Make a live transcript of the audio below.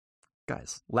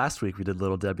Guys, last week we did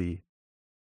Little Debbie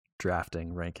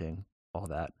drafting, ranking, all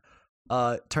that.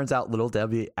 Turns out Little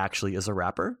Debbie actually is a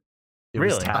rapper. It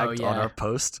was Really? tagged Oh, on yeah. our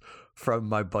post from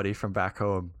my buddy from back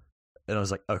home. And I was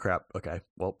like, oh crap, okay.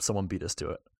 Well, someone beat us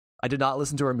to it. I did not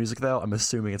listen to her music though. I'm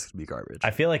assuming it's gonna be garbage.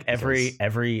 I feel like Because-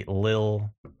 every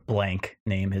Lil blank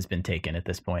name has been taken at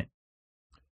this point.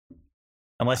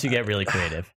 Unless you get really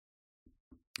creative.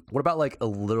 What about like a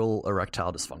little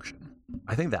erectile dysfunction?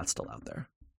 I think that's still out there.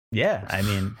 Yeah, I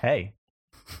mean, hey.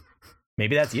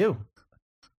 Maybe that's you.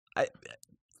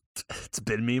 It's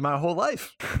been me my whole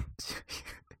life.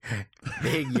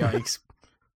 Big yikes.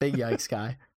 Big yikes,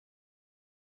 guy.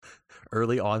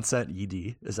 Early onset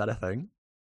ED. Is that a thing?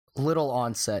 Little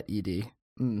onset ED.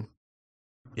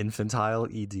 Infantile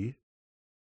ED.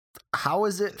 How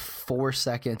is it 4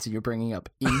 seconds and you're bringing up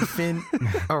infant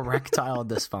erectile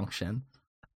dysfunction?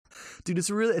 Dude,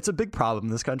 it's a big problem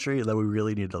in this country that we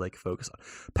really need to like focus on.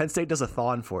 Penn State does a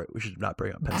thon for it. We should not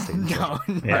bring up Penn State. No, All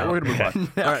Yeah. right, we're gonna move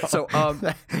on. no. All right, so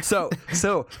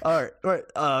all right.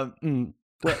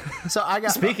 So I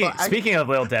got Speaking of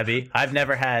Little Debbie, I've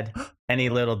never had any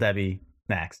Little Debbie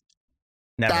snacks.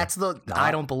 Never. That's I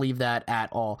don't believe that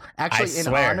at all. Actually, I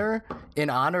swear. in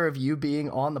honor of you being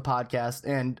on the podcast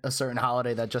and a certain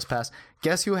holiday that just passed,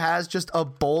 guess who has just a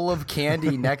bowl of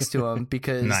candy next to him?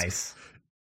 Because nice.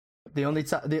 the only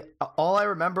time, all I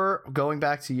remember going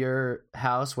back to your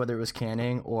house, whether it was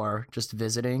canning or just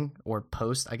visiting or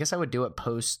post, I guess I would do it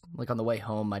post, like on the way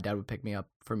home. My dad would pick me up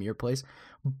from your place.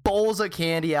 Bowls of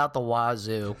candy out the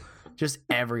wazoo, just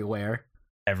everywhere.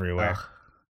 Everywhere. Ugh.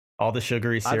 All the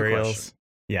sugary I have a cereals. question.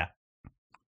 Yeah.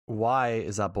 Why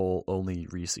is that bowl only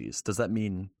Reese's? Does that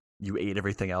mean you ate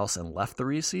everything else and left the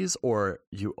Reese's, or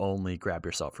you only grab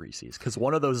yourself Reese's? Because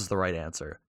one of those is the right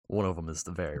answer. One of them is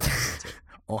the very right answer.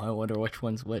 Oh, I wonder which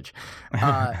one's which.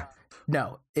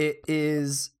 No, it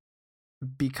is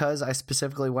because I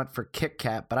specifically went for Kit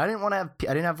Kat, but I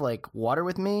didn't have like water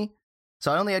with me,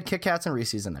 so I only had Kit Kats and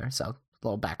Reese's in there. So a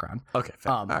little background. Okay,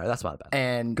 fair. Um, All right, that's not bad.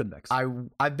 And Good mix.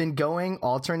 I've been going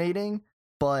alternating,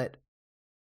 but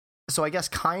so I guess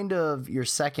kind of your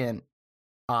second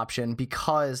option,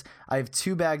 because I have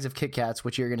 2 bags of Kit Kats,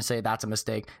 which you're going to say that's a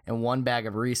mistake, and 1 bag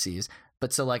of Reese's.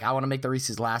 But so like I want to make the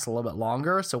Reese's last a little bit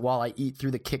longer. So while I eat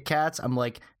through the Kit Kats, I'm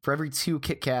like, for every 2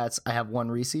 Kit Kats, I have 1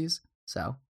 Reese's.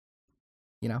 So,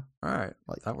 you know, All right,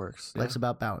 like, that works. life's Yeah,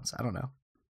 about balance. I don't know.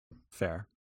 fair.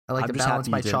 I like I'm to just balance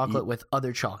happy my you didn't chocolate eat- with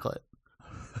other chocolate.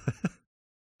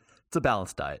 It's a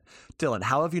balanced diet. Dylan,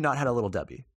 how have you not had a Little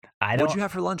Debbie? I What don't did you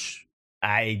have for lunch?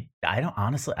 I don't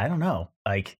honestly, I don't know.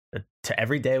 Like to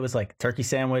every day was like turkey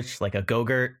sandwich, like a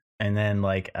Go-Gurt, and then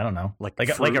like I don't know, Like like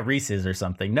a fruit? Reese's or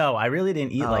something. No, I really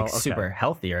didn't eat Oh, like okay. super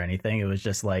healthy or anything. It was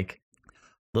just like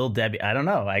Little Debbie. I don't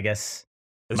know. I guess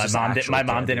It was my just mom actual my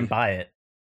mom candy, didn't buy it.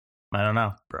 I don't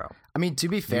know. bro. I mean, to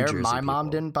be fair, Jersey my mom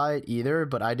people. didn't buy it either,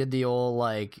 but I did the old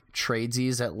like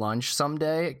tradesies at lunch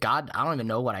someday. God, I don't even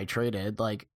know what I traded.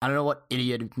 Like, I don't know what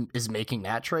idiot is making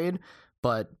that trade,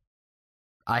 but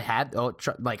I had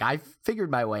I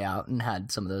figured my way out and had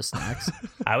some of those snacks.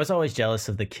 I was always jealous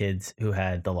of the kids who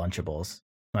had the Lunchables.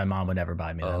 My mom would never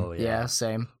buy me them. Oh Yeah,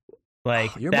 same.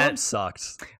 Like Your that. mom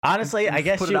sucked. Honestly, I You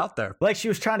guess put she, it out there. like she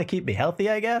was trying to keep me healthy,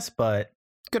 I guess, but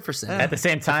Good for Sam. at the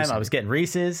same time, I Sam. was getting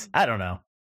Reese's. I don't know.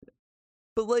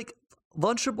 But like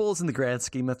Lunchables in the grand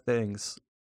scheme of things,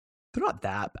 they're not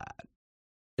that bad.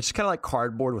 It's just kind of like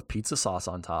cardboard with pizza sauce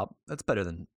on top. That's better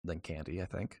than candy, I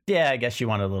think. Yeah, I guess you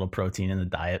want a little protein in the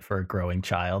diet for a growing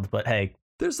child, but hey,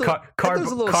 There's a, cardboard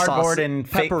there's a little cardboard sauce, and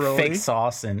fake pepperoni.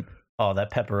 sauce and that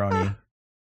pepperoni.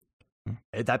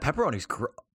 Hey, that pepperoni's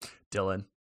Dylan.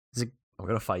 Is it- I'm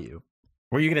gonna fight you.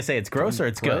 Were you gonna say it's gross or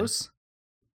it's Gross?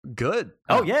 Good. good?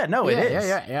 Oh yeah, no, it is.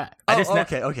 Yeah. I Oh, just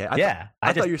okay. I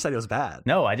just thought you said it was bad.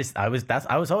 no, I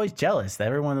was always jealous that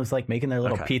everyone was like making their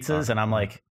little Okay, pizzas, alright, and I'm alright.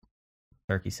 like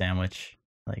turkey sandwich,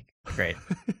 like great.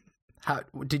 How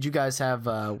did you guys have?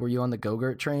 Were you on the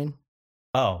Go-Gurt train?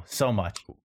 Oh, so much,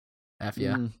 F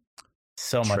yeah. Mm,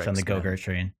 so much on the Trix, man. Go-Gurt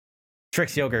train.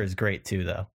 Trix yogurt is great too,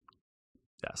 though.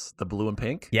 yes, the blue and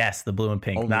pink. Yes, the blue and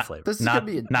pink, Only not flavor. This is not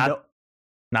gonna be not No.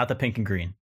 not the pink and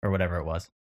green or whatever it was.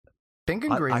 pink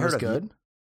and I green heard was of good.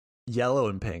 Yellow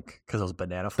and pink because it was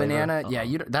banana flavor. Banana, yeah.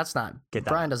 Uh-uh. That's not. Get that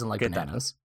Brian out. doesn't like Get that out.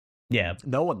 bananas. Yeah,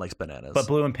 No one likes bananas. but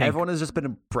blue and pink, Everyone has just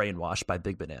been brainwashed by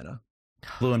Big Banana.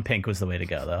 blue and pink was the way to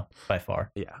go, though, by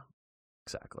far. Yeah,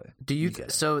 exactly. Do you? You get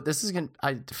it. So this is gonna.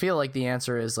 I feel like the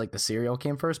answer is like the cereal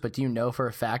came first, but do you know for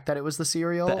a fact that it was the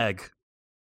cereal? The egg.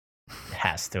 It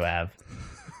has to have.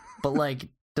 But like,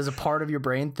 does a part of your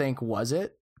brain think was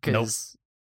it? Because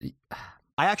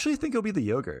I actually think it'll be the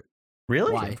yogurt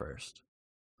Really? Why? came first.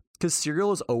 Because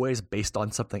cereal is always based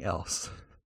on something else.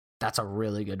 That's a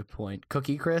really good point.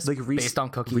 Cookie Crisp, Like based on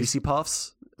cookies. Reese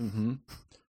Puffs. Mm-hmm.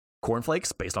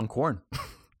 Cornflakes, based on corn.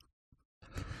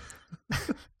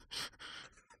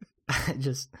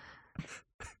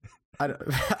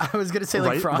 I was gonna say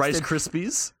like Frosted Rice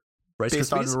Krispies. Rice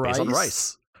based on Krispies based on rice.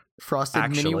 rice. Frosted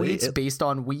Mini Actually, Wheats based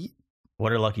on wheat.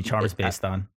 What are Lucky Charms based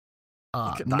on?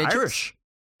 The Midgets. Irish.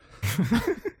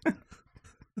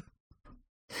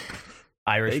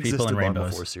 Irish They people existed and long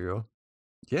rainbows. before cereal.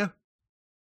 Yeah.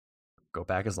 Go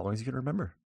back as long as you can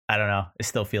remember. I don't know. I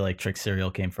still feel like Trick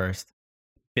cereal came first.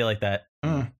 Feel like that.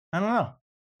 I don't know.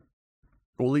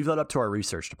 We'll leave that up to our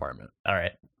research department. All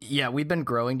right. Yeah, we've been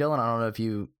growing, Dylan. I don't know if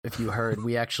you heard.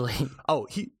 We actually Oh,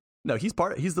 he's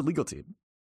the legal team.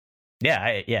 Yeah.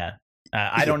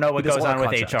 I don't know what He does goes a lot on of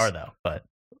with contracts. HR though, but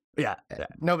Yeah.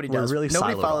 nobody We're does. really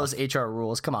Nobody siloed follows off. HR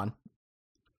rules. Come on.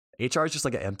 HR is just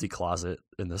like an empty closet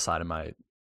in the side of my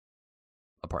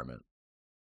apartment.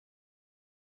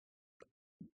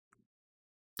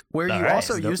 Where All you right.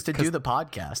 also No, used to do because- the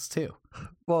podcast too.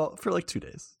 Well, for like 2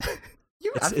 days. I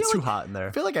feel It's too like- hot in there.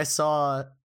 I feel like I saw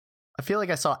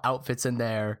outfits in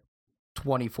there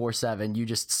 24/7. You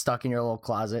just stuck in your little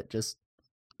closet, just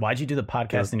why'd you do the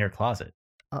podcast in your closet?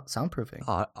 soundproofing.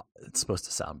 It's supposed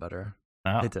to sound better.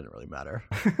 Oh. It didn't really matter.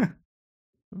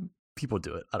 People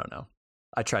do it. I don't know.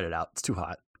 I tried it out. It's too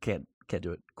hot. Can't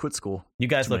do it. Quit school. You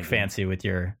guys Too look many fancy with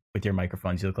your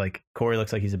microphones. You look like Corey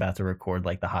looks like he's about to record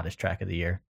like the hottest track of the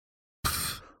year.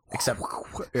 Except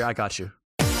Yeah, I got you.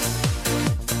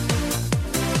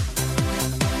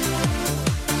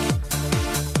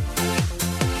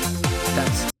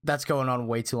 that's going on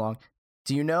way too long.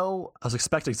 Do you know? I was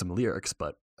expecting some lyrics,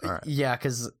 but all right. Yeah,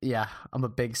 because I'm a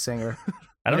big singer.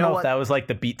 I don't You know know what? if that was like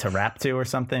the beat to rap to or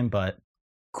something, but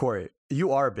Corey,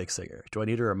 you are a big singer. Do I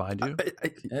need to remind you?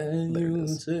 Can There it you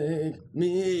is. take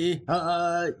me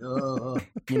higher?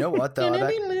 You know what though?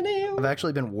 I've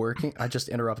actually been working. I just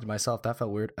interrupted myself. That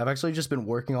felt weird. I've actually just been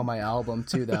working on my album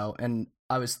too, though, and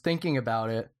I was thinking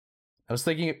about it. I was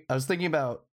thinking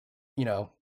about,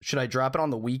 should I drop it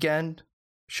on the weekend?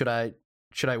 Should I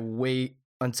wait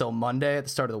until Monday at the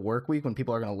start of the work week when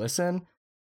people are going to listen,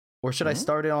 or should I Mhm.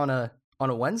 start it on a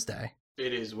Wednesday?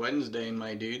 It is Wednesday,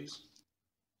 my dudes.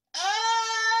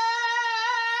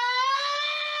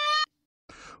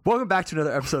 Welcome back to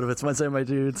another episode of It's Wednesday, my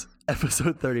dudes.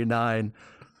 Episode 39.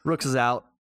 Rooks is out.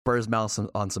 Burr's mouth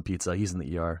on some pizza. He's in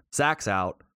the ER. Zach's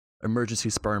out. Emergency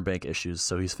sperm bank issues,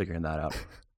 so he's figuring that out.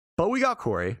 But we got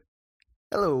Corey,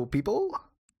 Hello, people.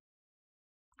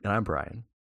 and I'm Brian,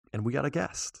 and we got a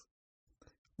guest.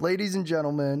 Ladies and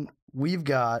gentlemen, we've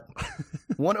got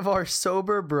one of our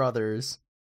sober brothers.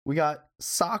 We got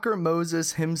Soccer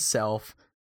Moses himself,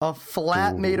 a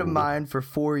flatmate of Ooh. mine for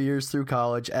 4 years through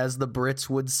college, as the Brits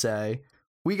would say.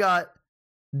 We got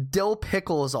Dill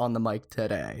Pickles on the mic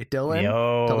today. Dylan,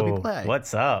 tell the people yo, hey.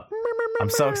 what's up? I'm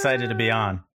so excited to be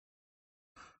on.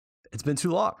 It's been too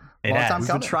long. It Long has. time We've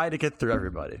coming. been trying to get through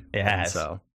everybody. It And has.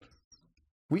 So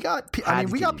We got, Had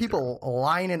to we get got you people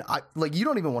lining. Like you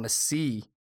don't even want to see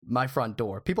my front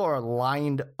door. People are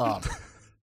lined up.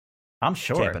 I'm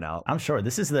sure. Camping out. I'm sure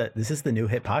this is the new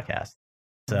hit podcast.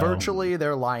 So, Virtually,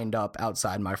 they're lined up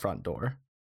outside my front door.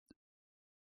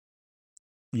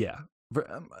 yeah.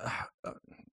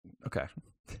 Okay.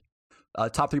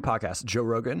 Top 3 podcasts: Joe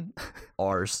Rogan,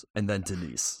 ours, and then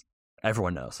Denise.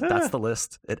 Everyone knows. That's the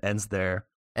list. It ends there.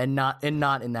 And not in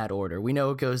that order. We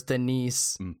know it goes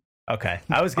Denise. Okay,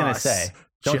 I was gonna us, say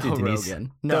don't Joe do Denise.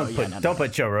 Rogan. No, Don't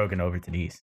put Joe Rogan over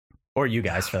Denise, or you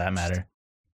guys for that matter.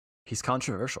 He's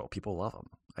controversial. People love him,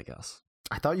 I guess.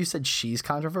 I thought you said she's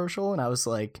controversial, and I was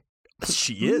like,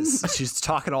 She is. She's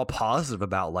talking all positive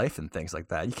about life and things like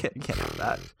that. You can't have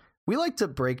that. we like to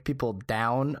break people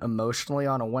down emotionally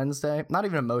on a Wednesday. Not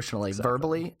even emotionally, Exactly.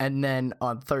 verbally. And then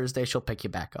on Thursday, she'll pick you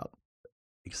back up.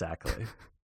 Exactly.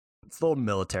 It's a little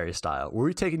military style.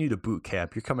 We're taking you to boot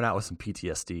camp. You're coming out with some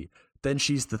PTSD. Then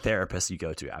she's the therapist you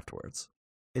go to afterwards.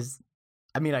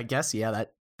 I guess, yeah,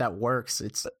 that works.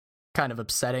 It's kind of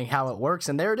upsetting how it works.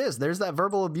 And there it is. There's that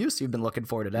verbal abuse you've been looking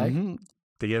for today. Mhm.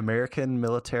 The American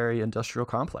military industrial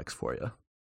complex for you.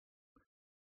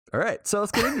 All right, so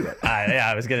let's get into it. Yeah,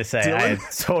 I was gonna say I Dylan?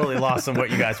 had totally lost on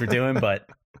what you guys were doing, but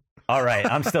all right,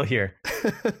 I'm still here.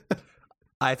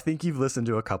 I think you've listened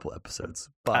to a couple episodes,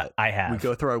 but I have. we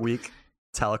go through our week,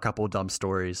 tell a couple dumb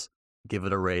stories, give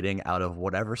it a rating out of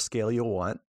whatever scale you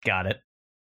want. Got it.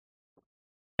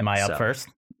 Am I up So, first?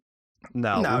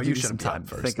 No, No, we'll you give you some shouldn't be time up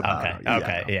to first. think about Okay. it.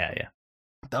 Okay. Yeah.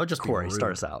 That would just Corey, be rude.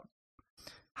 start us out.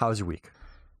 How was your week?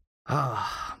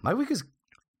 My week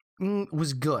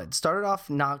was good. Started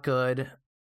off not good,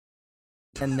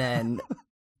 and then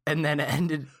and then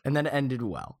it ended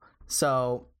well.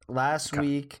 So last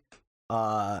week,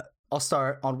 I'll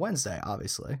start on Wednesday.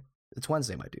 Obviously, it's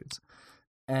Wednesday, my dudes.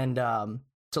 And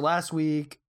so last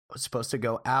week, I was supposed to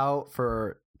go out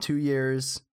for 2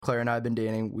 years. Claire and I have been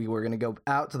dating. We were gonna go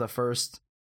out to the first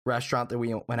restaurant that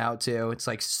we went out to. It's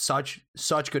like such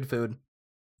good food.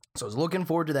 So I was looking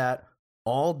forward to that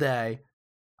all day.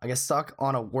 I get stuck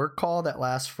on a work call that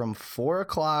lasts from 4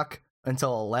 o'clock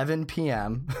until 11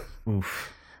 p.m.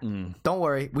 Oof. Don't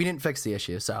worry, we didn't fix the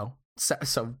issue. So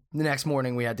the next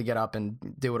morning we had to get up and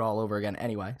do it all over again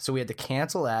anyway. So we had to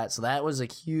cancel that. So that was a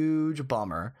huge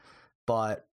bummer.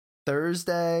 But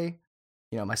Thursday,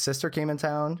 my sister came in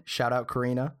town. Shout out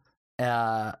Karina.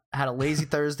 Had a lazy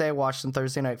Thursday, watched some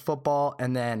Thursday night football,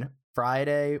 and then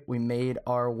Friday we made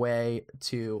our way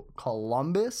to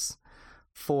Columbus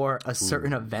for a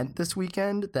certain event this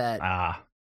weekend that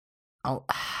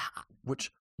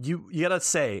which you gotta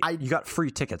say you got free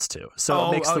tickets to, so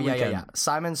it makes the weekend. Yeah.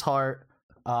 Simon's Heart.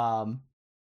 Our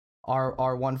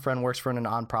one friend works for a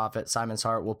nonprofit. Simon's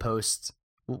Heart will post.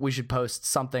 We should post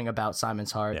something about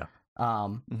Simon's Heart. Yeah.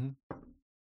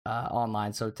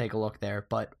 Online, so take a look there.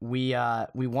 But we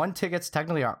won tickets.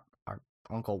 Technically, our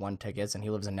uncle won tickets, and he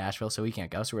lives in Nashville, so he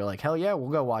can't go. So we were like, hell yeah, we'll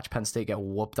go watch Penn State get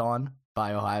whooped on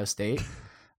by Ohio State.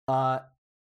 I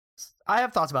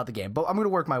have thoughts about the game, but I'm going to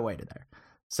work my way to there.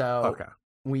 So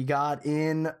we got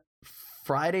in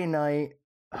Friday night,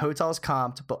 hotel's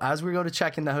comped, but as we go to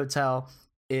check in the hotel,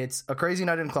 it's a crazy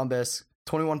night in Columbus.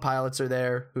 21 Pilots are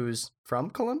there, who's from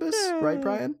Columbus, right,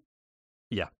 Brian?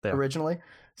 Yeah, originally.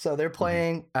 So they're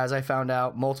playing, as I found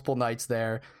out, multiple nights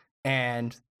there,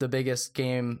 and the biggest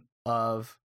game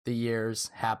of the year's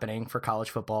happening for college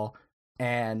football.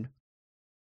 And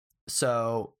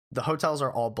so the hotels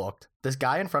are all booked. This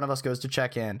guy in front of us goes to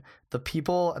check in. The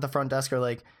people at the front desk are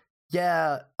like,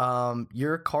 yeah,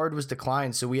 your card was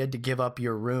declined, so we had to give up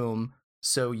your room,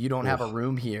 so you don't have a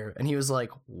room here. And he was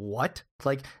like, what?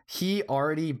 Like, he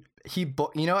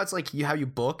booked, it's like how you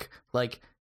book like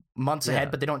months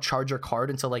ahead, but they don't charge your card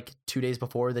until like 2 days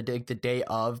before the day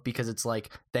of, because it's like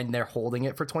then they're holding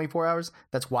it for 24 hours.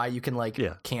 That's why you can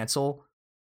cancel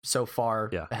so far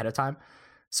ahead of time.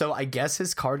 So I guess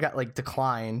his card got like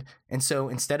declined, and so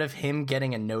instead of him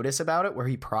getting a notice about it where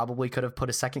he probably could have put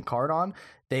a second card on,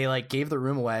 they like gave the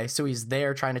room away. So he's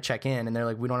there trying to check in, and they're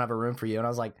like, we don't have a room for you. And I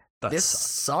was like, this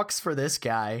sucks for this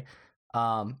guy.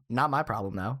 Not my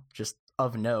problem though, just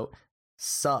of note.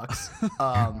 Sucks.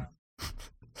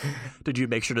 Did you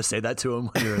make sure to say that to him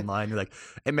when you're in line? You're like,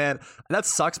 hey man, that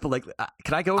sucks, but like,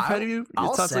 can I go in front of you?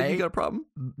 It sounds like you got a problem.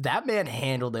 That man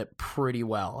handled it pretty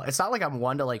well. It's not like I'm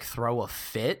one to like throw a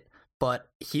fit, but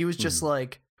he was just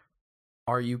like,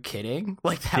 are you kidding?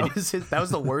 Like that was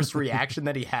the worst reaction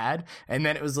that he had. And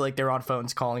then it was like they're on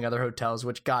phones calling other hotels,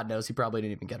 which God knows he probably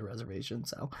didn't even get a reservation.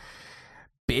 So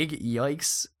big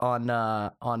yikes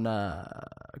on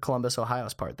Columbus,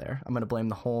 Ohio's part there. I'm gonna blame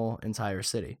the whole entire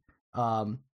city.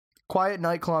 Quiet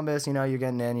night, Columbus, you're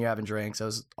getting in, you're having drinks. It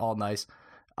was all nice.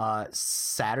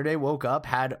 Saturday, woke up,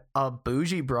 had a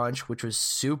bougie brunch, which was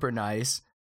super nice.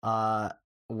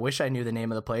 Wish I knew the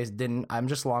name of the place. Didn't. I'm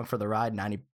just along for the ride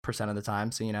 90% of the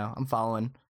time. So, I'm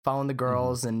following the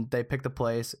girls, and they picked the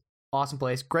place. Awesome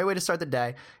place. Great way to start the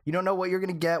day. You don't know what you're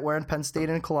going to get. We're in Penn State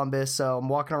and Columbus. So I'm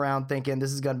walking around thinking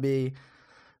this is going to be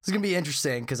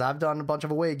interesting, because I've done a bunch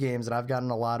of away games, and I've gotten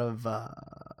a lot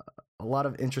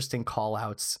of interesting call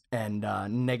outs and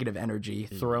negative energy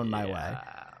thrown my way.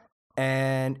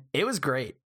 And it was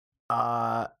great.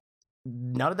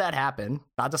 None of that happened.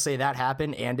 Not to say that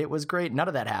happened and it was great. None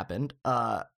of that happened.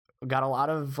 Got a lot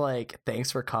of like,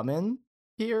 thanks for coming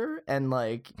here and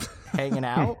like hanging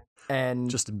out and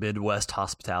just Midwest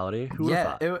hospitality. Who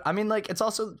thought? It's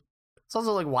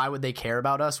also like, why would they care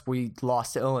about us? We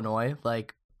lost to Illinois.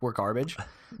 Like, we're garbage.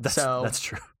 That's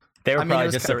true. They were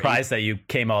probably just surprised that you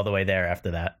came all the way there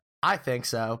after that. I think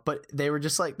so, but they were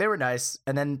just like, they were nice.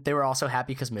 And then they were also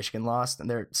happy because Michigan lost,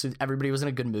 and so everybody was in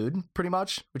a good mood pretty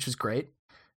much, which was great.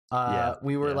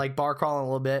 We were like bar crawling a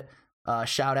little bit.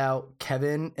 Shout out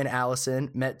Kevin and Allison,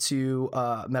 met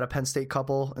a Penn State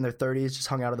couple in their 30s, just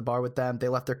hung out at the bar with them. They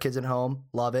left their kids at home.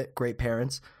 Love it. Great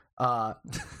parents. But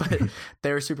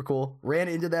they were super cool. Ran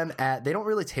into them they don't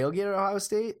really tailgate at Ohio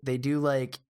State. They do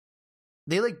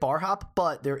they bar hop,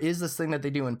 but there is this thing that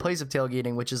they do in place of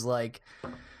tailgating, which is like,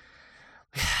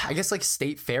 I guess like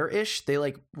state fair-ish. They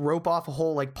like rope off a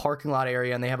whole like parking lot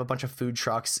area, and they have a bunch of food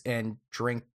trucks and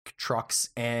drink trucks,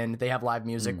 and they have live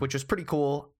music, which is pretty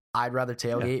cool. I'd rather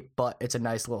tailgate, but it's a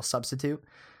nice little substitute.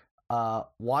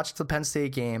 Watched the Penn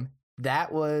State game.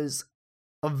 That was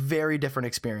a very different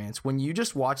experience. When you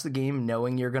just watch the game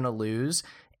knowing you're going to lose,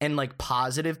 and like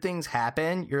positive things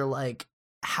happen, you're like,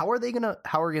 how they're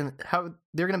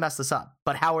gonna mess this up,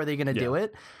 but how are they gonna do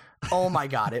it? Oh my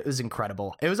God, it was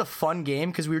incredible. It was a fun game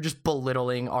because we were just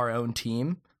belittling our own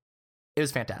team. It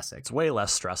was fantastic. It's way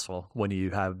less stressful when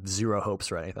you have zero hopes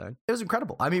for anything. It was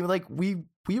incredible. I mean, like we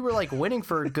were like winning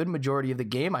for a good majority of the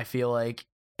game, I feel like.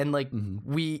 And like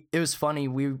it was funny.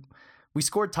 We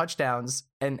scored touchdowns,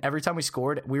 and every time we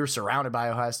scored, we were surrounded by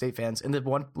Ohio State fans. And the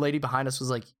one lady behind us was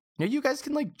like, you guys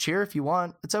can like cheer if you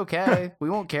want. It's okay. We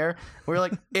won't care. We were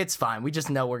like, it's fine. We just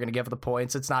know we're gonna give the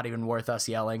points. It's not even worth us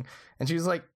yelling. And she was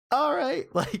like, all right,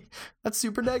 like that's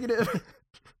super negative.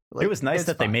 Like, it was nice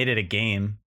that fine. they made it a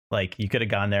game. Like you could have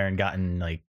gone there and gotten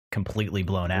like completely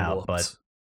blown out, but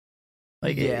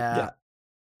like yeah.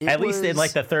 At least in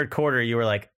like the third quarter, you were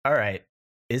like, all right,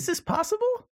 is this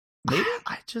possible? Maybe.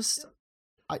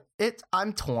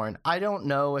 I'm torn. I don't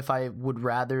know if I would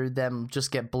rather them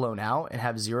just get blown out and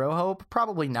have zero hope.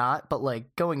 Probably not. But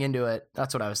like going into it,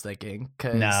 that's what I was thinking.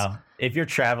 No, if you're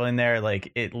traveling there,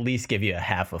 like at least give you a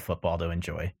half of football to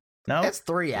enjoy. No, it's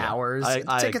 3 hours.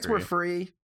 Tickets agree. were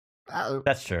free.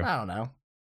 That's true. I don't know.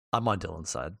 I'm on Dylan's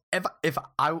side. If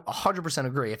I 100%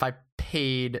 agree. If I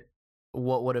paid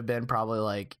what would have been probably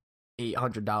like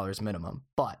 $800 minimum.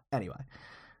 But anyway.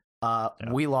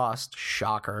 We lost.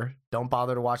 Shocker. Don't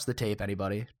bother to watch the tape,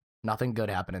 anybody. Nothing good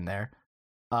happening there.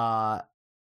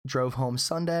 Drove home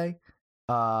Sunday.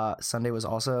 Sunday was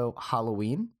also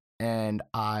Halloween, and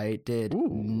I did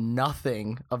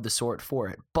nothing of the sort for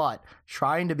it. But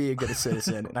trying to be a good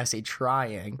citizen, and I say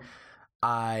trying,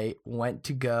 I went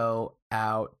to go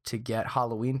out to get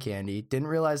Halloween candy. Didn't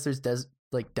realize there's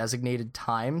designated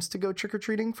times to go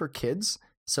trick-or-treating for kids.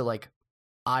 So like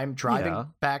I'm driving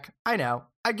back. I know.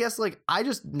 I guess like I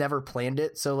just never planned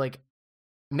it, so like it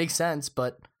makes sense.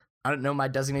 But I don't know. My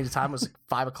designated time was like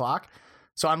 5:00,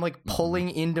 so I'm like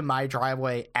pulling into my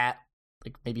driveway at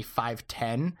like maybe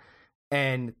 5:10,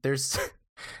 and there's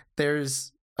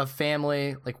a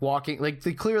family like walking. Like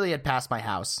they clearly had passed my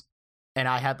house, and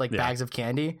I had like bags of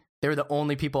candy. They were the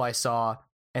only people I saw,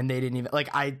 and they didn't even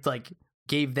like. I like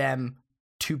gave them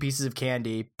 2 pieces of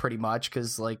candy pretty much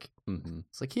because like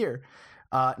it's like here.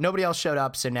 Nobody else showed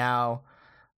up, so now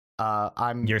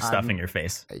you're stuffing your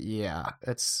face. Yeah,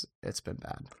 it's been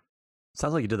bad.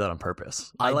 Sounds like you did that on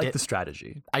purpose. I like the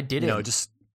strategy. I did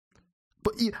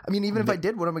but I mean, even if I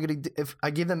did, what am I gonna do? If I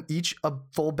gave them each a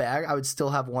full bag, I would still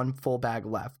have 1 full bag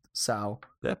left. So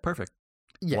yeah, perfect.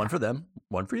 Yeah. 1 for them,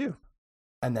 1 for you.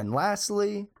 And then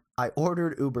lastly, I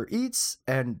ordered Uber Eats,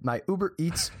 and my Uber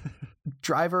Eats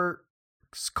driver's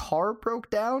car broke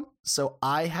down, so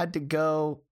I had to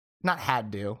go. Not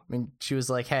had to. I mean, she was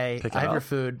like, hey, I have your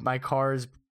food. My car's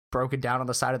broken down on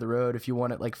the side of the road. If you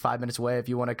want it like 5 minutes away, if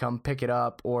you want to come pick it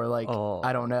up, or like,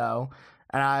 I don't know.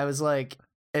 And I was like,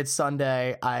 it's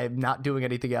Sunday. I'm not doing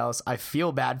anything else. I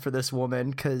feel bad for this woman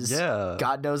because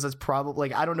God knows that's probably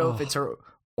like, I don't know if it's her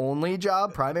only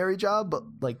job, primary job, but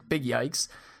like big yikes.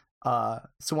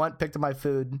 So went, picked up my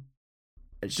food.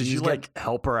 Did you like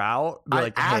help her out?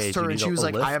 I asked her, and she was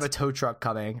like, I have a tow truck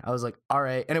coming. I was like, all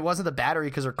right. And it wasn't the battery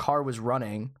because her car was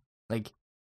running. Like,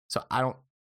 so I don't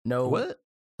know. What?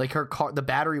 Like her car, the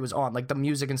battery was on, like the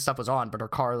music and stuff was on, but her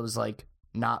car was like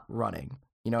not running.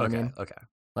 You know what I mean? Okay.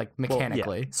 Like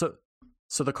mechanically. Well,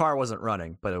 so the car wasn't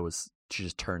running, but she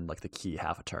just turned like the key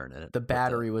half a turn and the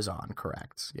battery was on,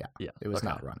 correct. Yeah. It was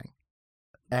not running.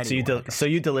 Anyway. So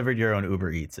you delivered your own Uber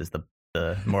Eats is the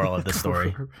moral of the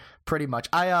story. Pretty much.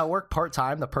 I work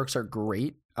part-time. The perks are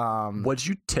great. What'd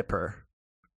you tip her?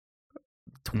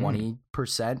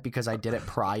 20% because I did it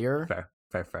prior.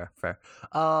 Fair.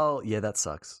 Oh, yeah, that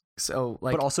sucks. So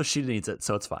like, but also she needs it,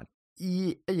 so it's fine.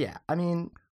 Yeah, I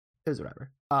mean, it was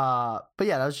whatever. But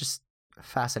yeah, that was just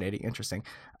fascinating, interesting.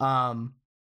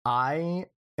 I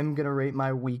am gonna rate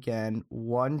my weekend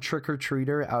 1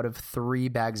 trick-or-treater out of 3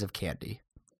 bags of candy.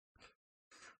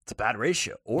 It's a bad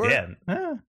ratio. Or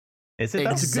is it?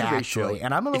 That's a good ratio.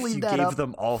 And I'm gonna leave that up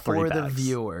them all 3 for bags. the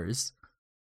viewers.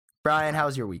 Brian, how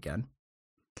was your weekend?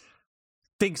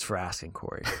 Thanks for asking,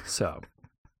 Corey. So,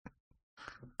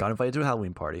 got invited to a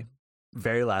Halloween party.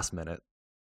 Very last minute.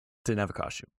 Didn't have a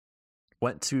costume.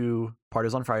 Went to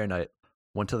parties on Friday night.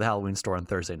 Went to the Halloween store on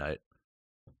Thursday night.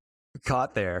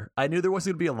 Got there. I knew there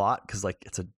wasn't going to be a lot because, like,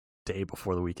 it's a day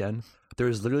before the weekend. There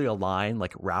was literally a line,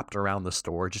 like, wrapped around the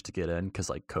store just to get in because,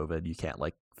 like, COVID, you can't,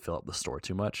 like, fill up the store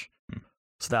too much.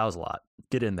 So that was a lot.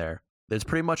 Get in there. There's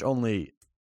pretty much only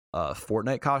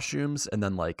Fortnite costumes and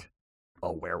then, like,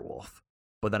 a werewolf.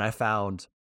 But then I found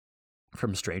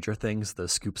from Stranger Things the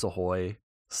Scoops Ahoy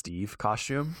Steve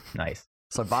costume. Nice.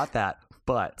 So I bought that,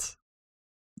 but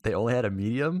they only had a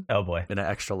medium Oh boy. and an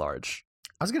extra large.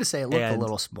 I was gonna say it looked a And-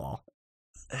 little small.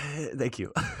 Thank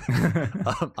you.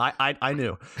 I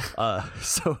knew.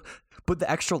 So, but the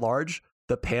extra large,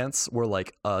 the pants were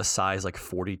like a size like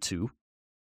 42,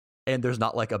 and there's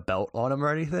not like a belt on them or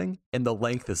anything, and the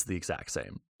length is the exact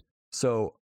same.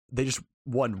 So they just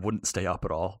wouldn't stay up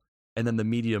at all, and then the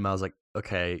medium, I was like,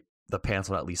 okay, the pants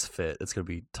will at least fit. It's gonna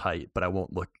be tight, but I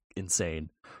won't look insane.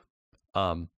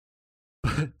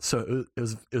 So it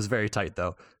was very tight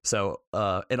though. So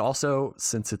and also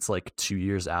since it's like 2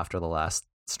 years after the last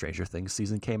Stranger Things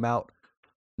season came out,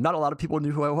 not a lot of people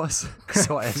knew who I was.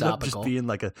 So I ended up just Topical. being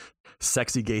like a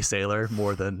sexy gay sailor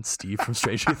more than Steve from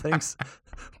Stranger Things.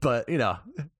 But you know,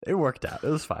 it worked out. It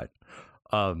was fine.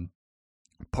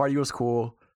 Party was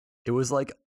cool. It was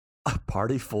like a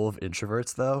party full of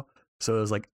introverts though. So it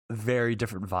was like a very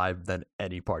different vibe than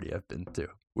any party I've been to.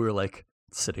 We were like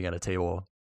sitting at a table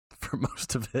for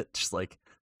most of it, just like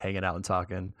hanging out and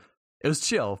talking. It was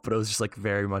chill, but it was just like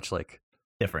very much like,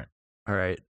 Different. all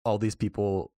right, all these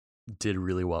people did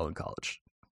really well in college.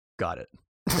 Got it.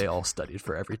 They all studied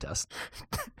for every test.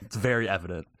 It's very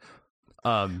evident.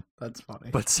 That's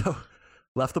funny. But so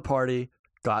left the party,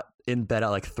 got in bed at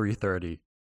like 3:30,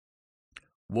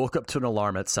 woke up to an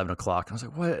alarm at 7 o'clock. I was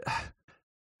like, what?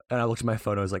 And I looked at my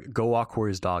phone. I was like, go walk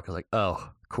Corey's dog. I was like,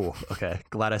 oh, cool. Okay.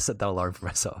 Glad I set that alarm for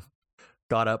myself.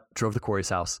 Got up, drove to Corey's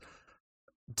house.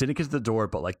 Didn't get to the door,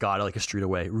 but like got like a street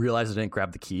away. Realized I didn't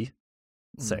grab the key.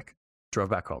 Sick. Drove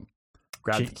back home.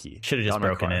 Grabbed the key. Should have just got in my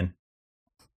broken car. in.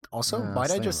 Also, Yeah, might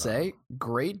I same just though. say,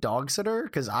 great dog sitter,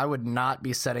 because I would not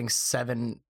be setting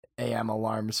 7 a.m.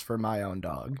 alarms for my own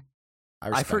dog. I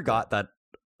respect forgot it. that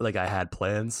like I had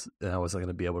plans and I wasn't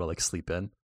gonna be able to like sleep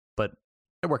in, but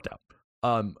it worked out.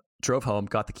 Drove home,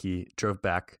 got the key, drove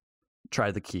back,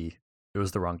 tried the key. It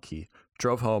was the wrong key.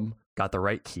 Drove home, got the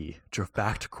right key, drove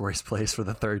back to Corey's place for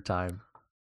the 3rd time,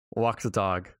 walked the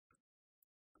dog,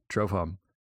 drove home,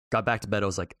 got back to bed. I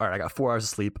was like, all right, I got 4 hours of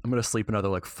sleep. I'm gonna sleep another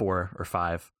like 4 or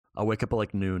 5. I'll wake up at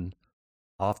like noon.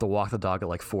 I'll have to walk the dog at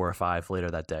like 4 or 5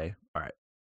 later that day. All right,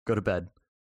 go to bed.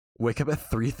 Wake up at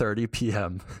 3:30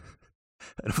 p.m.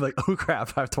 And I'm like, oh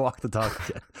crap, I have to walk the dog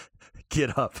again.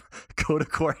 Get up, go to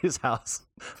Corey's house,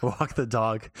 walk the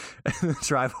dog, and then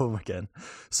drive home again.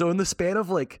 So in the span of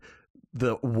like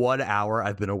the 1 hour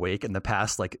I've been awake, in the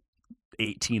past like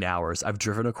 18 hours, I've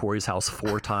driven to Corey's house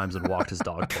 4 times and walked his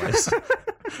dog twice,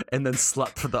 and then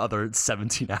slept for the other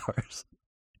 17 hours.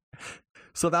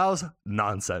 So that was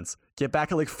nonsense. Get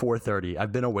back at like 4:30.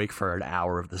 I've been awake for an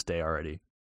hour of this day already.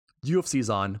 UFC's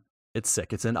on. It's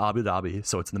sick. It's in Abu Dhabi,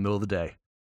 so it's in the middle of the day.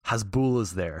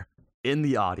 Hasbullah's there in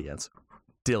the audience.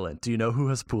 Dylan, do you know who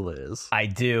Hasbulla is? I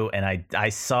do, and I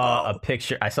saw Oh. a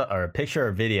picture. I saw or a picture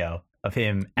or video of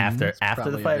him after It's the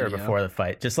probably a fight or video. before the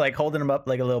fight, just like holding him up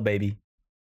like a little baby.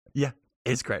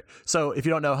 It's great. So if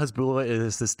you don't know, Hasbulla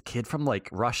is this kid from like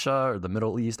Russia or the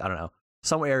Middle East. I don't know.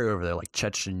 Some area over there, like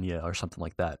Chechnya or something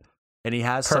like that. And he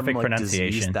has Perfect some like disease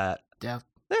pronunciation. that. Yeah.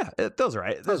 Yeah, those are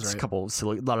right. Those There's right. a couple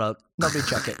silly, lot of Nobody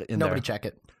check it. in Nobody there. check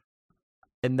it.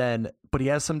 And then, but he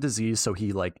has some disease, so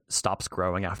he like stops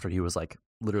growing after he was like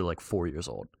literally like 4 years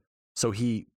old. So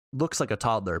he looks like a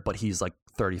toddler, but he's like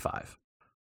 35.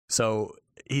 So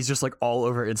he's just like all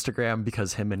over Instagram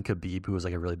because him and Khabib, who was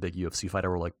like a really big UFC fighter,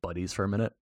 were like buddies for a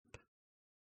minute.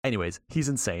 Anyways, he's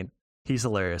insane. He's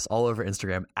hilarious. All over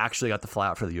Instagram. Actually got to fly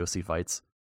out for the UFC fights.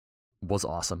 Was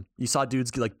awesome. You saw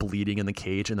dudes like bleeding in the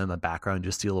cage, and then in the background, you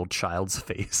just see a little child's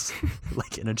face,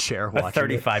 like in a chair A watching.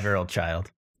 35-year-old child.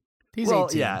 He's Well,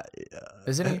 18. yeah,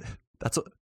 Isn't he? That's what.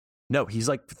 No, he's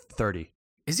like 30.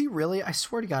 Is he really? I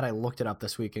swear to God, I looked it up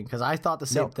this weekend because I thought the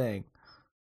same No. thing.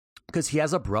 Because he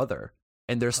has a brother,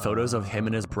 and there's photos of him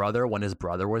and his brother when his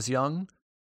brother was young,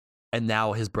 and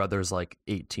now his brother's like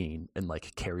 18 and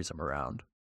like carries him around.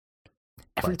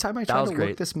 Every But time I that try to was look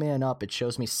great. this man up, it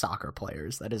shows me soccer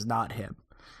players. That is not him.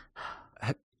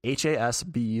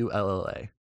 Hasbulla.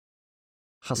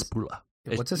 Hasbulla.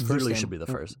 What's his It first literally name? should be the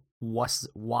first.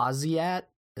 Waziat?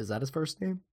 Is that his first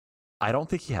name? I don't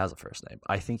think he has a first name.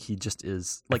 I think he just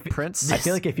is like Prince. I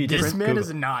feel like if you This just man Google,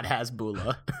 is not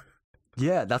Hasbulla.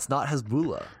 Yeah, that's not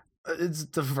Hasbulla. It's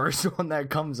the first one that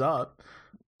comes up.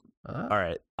 All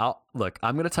right,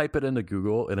 I'm gonna type it into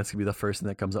Google, and it's gonna be the first thing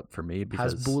that comes up for me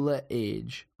because Hasbulla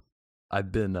age.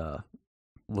 I've been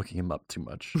looking him up too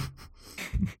much.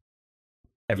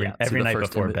 every Yeah, see the night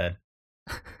first before image. bed.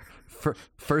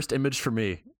 First image for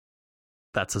me,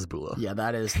 that's Hasbulla. Yeah,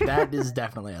 that is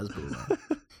definitely Hasbulla.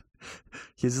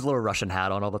 He has his little Russian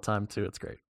hat on all the time too. It's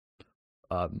great.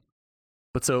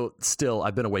 But so still,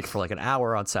 I've been awake for like an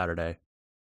hour on Saturday.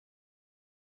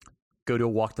 Go to a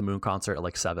Walk the Moon concert at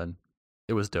like 7.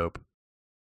 It was dope.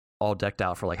 All decked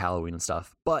out for like Halloween and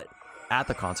stuff. But at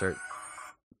the concert,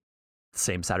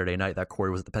 same Saturday night that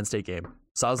Corey was at the Penn State game.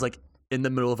 So I was like in the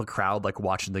middle of a crowd, like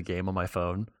watching the game on my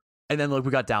phone. And then like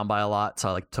we got down by a lot, so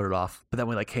I like turned it off. But then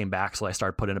we like came back, so I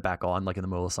started putting it back on like in the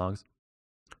middle of the songs.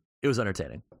 It was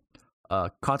entertaining.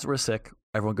 Concert was sick.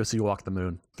 Everyone go see Walk the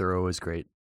Moon. They're always great.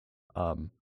 And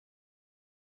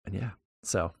yeah.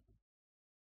 So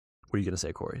what are you gonna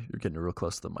say, Corey? You're getting real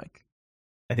close to the mic.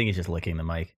 I think he's just licking the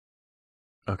mic.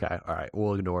 Okay. All right.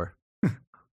 We'll ignore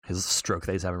his stroke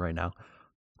that he's having right now.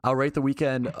 I'll rate the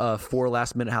weekend 4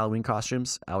 last-minute Halloween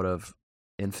costumes out of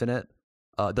infinite.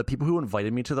 The people who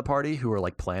invited me to the party, who were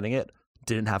like planning it,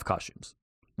 didn't have costumes.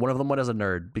 One of them went as a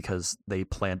nerd because they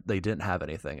didn't have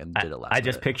anything and did it last I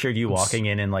just minute. pictured you walking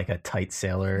in like a tight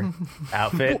sailor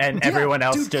outfit, and everyone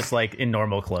else just like in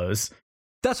normal clothes.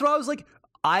 That's what I was like.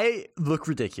 I look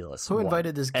ridiculous. Who one.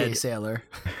 invited this gay And- sailor?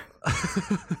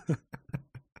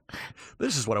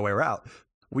 This is what I wear out.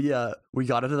 We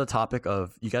got into the topic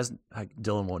of, you guys,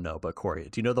 Dylan won't know, but Corey,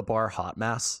 do you know the bar Hot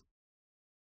Mass?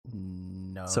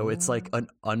 No. So it's like an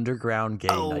underground gay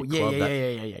Oh nightclub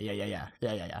that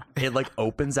yeah. it like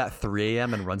opens at 3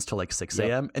 a.m. and runs till like 6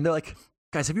 a.m. And they're like,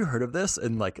 guys, have you heard of this?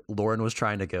 And like Lauren was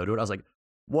trying to go to it. I was like,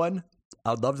 1,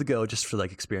 I'd love to go just to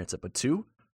like experience it, but 2,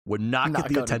 would not Not get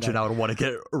the go to attention that. I would want to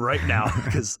get right now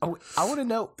because Oh, I want to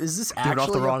know, is this Giving off the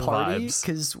actually a wrong party? vibes.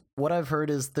 Because what I've heard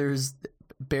is there's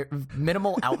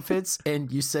minimal outfits,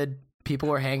 and you said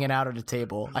people are hanging out at a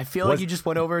table. I feel like Was- you just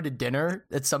went over to dinner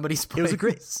at somebody's place. it was a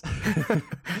great,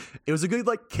 it was a good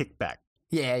like kickback.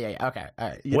 Yeah. Okay. All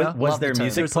right. You know? Was Love the there tone.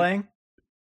 music There's, like- playing?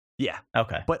 Yeah.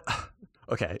 Okay. But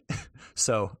okay,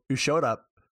 so we showed up.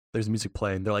 There's music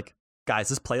playing. They're like, guys,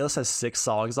 this playlist has 6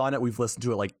 songs on it. We've listened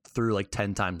to it like through like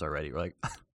 10 times already. We're like,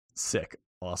 sick,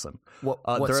 awesome. What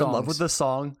They're songs? in love with the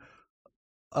song,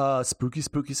 "Spooky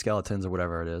Spooky Skeletons" or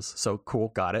whatever it is. So cool,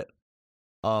 got it.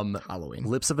 Halloween.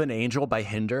 "Lips of an Angel" by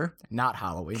Hinder, Not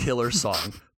Halloween. killer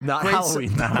song. Not Great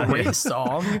Halloween. Nah. Great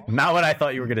song. Not what I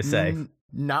thought you were gonna say.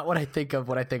 Not what I think of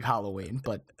when I think Halloween,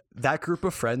 but That group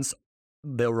of friends,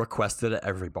 they'll request it at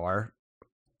every bar.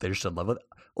 They just in love with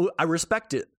it. I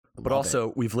respect it. But love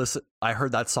also, we've listened. I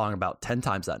heard that song about 10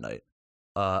 times that night.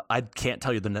 I can't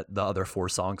tell you the other 4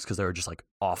 songs because they were just like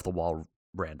off the wall,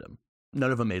 random. None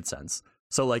of them made sense.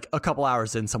 So like a couple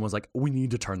hours in, someone's like, "We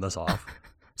need to turn this off."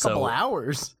 couple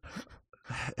hours.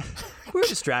 We were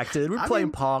distracted. We were I playing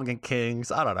mean- Pong and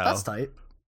Kings. I don't know. That's tight.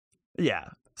 Yeah.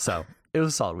 So it was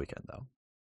a solid weekend though.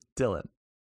 Dylan,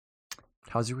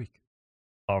 how's your week?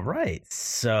 All right.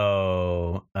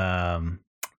 So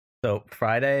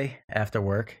Friday after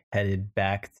work, headed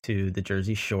back to the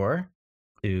Jersey Shore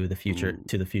to the future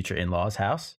Ooh. in-laws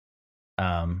house.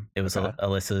 It was Okay.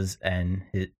 Alyssa's and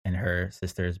her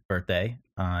sister's birthday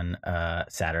on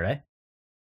Saturday.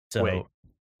 So Wait.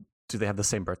 Do they have the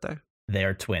same birthday? they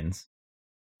are twins.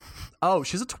 Oh,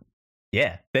 she's a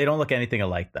Yeah, they don't look anything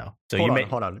alike though. So hold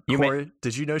on. you may- Corey,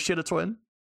 did you know she had a twin?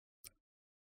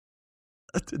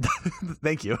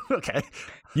 Thank you. Okay.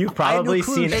 You've I had no probably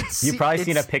clue. seen It's- you've probably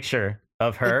seen a it's- picture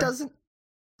of her It doesn't.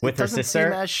 with it her doesn't sister.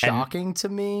 seem as and- shocking to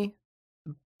me.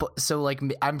 But so like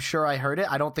I'm sure I heard it.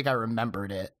 I don't think I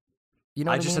remembered it. You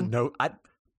know I what just I mean? had no. I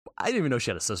didn't even know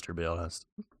she had a sister, to be honest.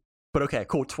 But okay,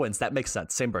 cool. Twins. That makes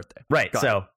sense. Same birthday. Right. Got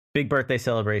So big birthday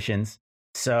celebrations.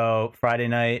 So Friday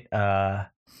night,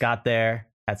 got there,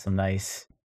 had some nice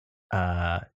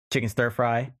chicken stir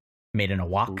fry, made in a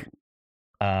wok.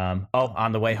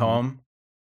 On the way home,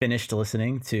 finished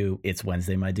listening to It's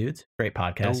Wednesday, My Dudes. Great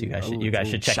podcast. You guys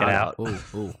should check it shout out.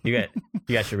 Ooh. You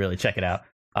guys should really check it out.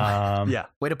 Yeah.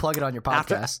 Way to plug it on your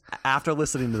After- podcast. After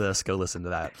listening to this, go listen to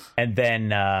that. And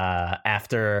then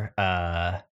after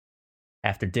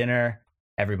dinner,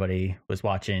 everybody was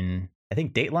watching. I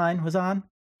think Dateline was on,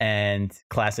 and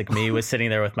classic me was sitting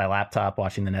there with my laptop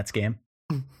watching the Nets game.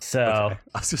 So, Okay.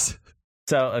 I was just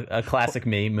a classic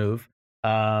me move.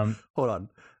 hold on.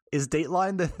 Is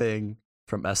Dateline the thing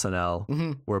from SNL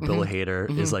Mhm. where Bill Hader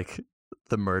is like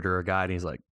the murderer guy, and he's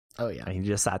like, Oh yeah. and he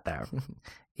just sat there.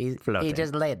 He Floating.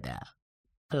 just laid there,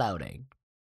 floating.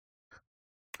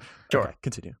 Sure. Okay,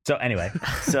 continue. So anyway,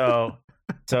 so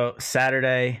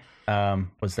Saturday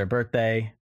was their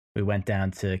birthday. We went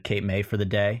down to Cape May for the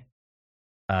day.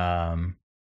 It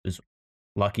was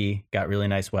lucky, got really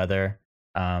nice weather,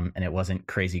 and it wasn't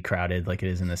crazy crowded like it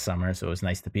is in the summer, so it was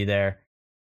nice to be there.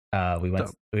 We went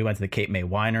to the Cape May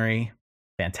Winery,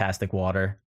 fantastic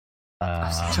water. I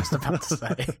was just about to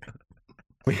say.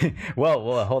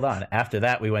 Well, hold on. After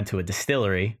that, we went to a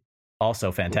distillery,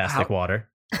 also fantastic water.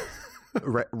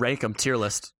 Rank them, tier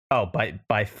list. Oh,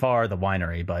 by far the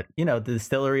winery, but the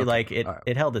distillery, Okay, like it, all right.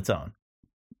 it held its own.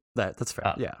 That's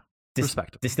fair. Yeah.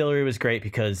 Respectable. Distillery was great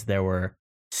because there were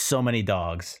so many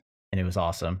dogs, and it was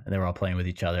awesome. And they were all playing with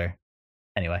each other.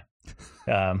 Anyway,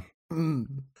 Mm.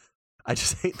 I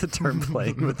just hate the term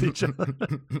playing with each other.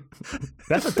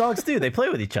 that's what dogs do. They play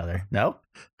with each other. No,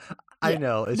 I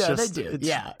know. It's No, just they do. it's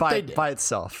Yeah, by they do. by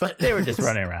itself. But they were just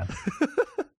running around.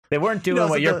 They weren't doing No,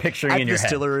 what so you're the- picturing at in your head.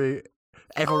 distillery,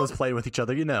 everyone was playing with each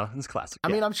other. It's classic. I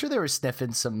Yeah. mean, I'm sure they were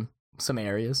sniffing some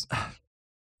areas.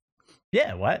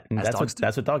 Yeah, what? And As that's dogs what do.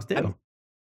 that's what dogs do. I mean,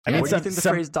 I mean, where do you think the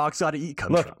phrase "dogs got to eat"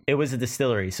 comes look, from? it was a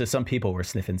distillery, so some people were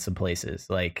sniffing some places.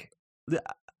 Like,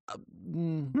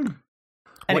 Mm,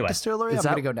 anyway, What distillery? is I'm that-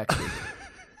 gonna go next week.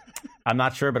 I'm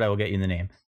not sure, but I will get you the name.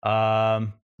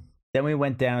 Then we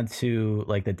went down to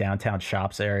like the downtown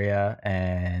shops area,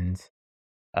 and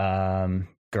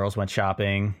girls went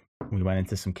shopping. We went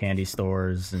into some candy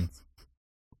stores and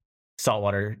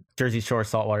Jersey Shore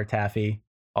saltwater taffy,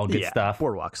 all good yeah, stuff.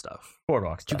 boardwalk stuff.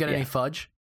 Boardwalk Did you stuff. get yeah. any fudge?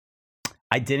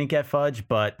 I didn't get fudge,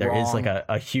 but there is like Wrong.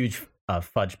 a huge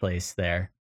fudge place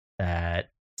there that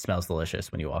smells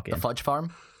delicious when you walk in. The fudge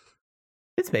farm?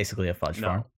 It's basically a fudge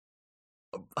farm.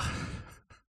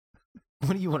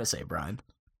 What do you want to say, Brian?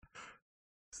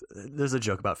 There's a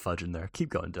joke about fudge in there. Keep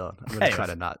going, Dylan. I'm gonna Anyways. try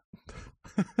to not.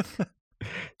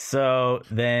 So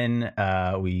then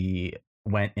we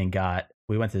went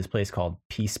to this place called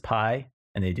Peace Pie,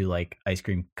 and they do like ice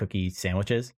cream cookie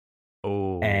sandwiches,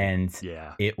 Oh, and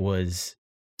yeah. it was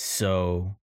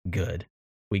so good.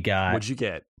 We got What'd you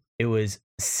get? it was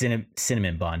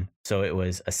cinnamon bun, so it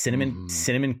was a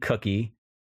cinnamon cookie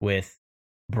with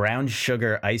brown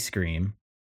sugar ice cream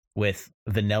with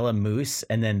vanilla mousse,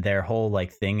 and then their whole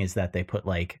like thing is that they put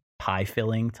like pie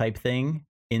filling type thing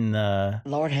in the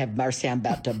Lord have mercy, I'm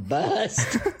about to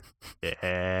bust.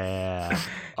 Yeah.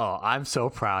 Oh, I'm so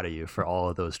proud of you for all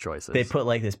of those choices. they put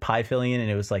like this pie filling in, and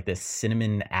it was like this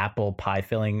cinnamon apple pie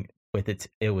filling with it.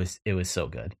 It was so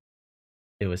good.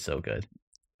 It was so good.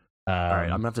 All right, I'm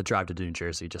gonna have to drive to New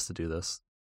Jersey just to do this.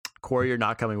 Corey, you're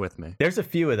not coming with me. There's a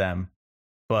few of them,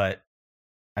 but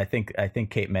I think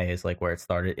Cape May is like where it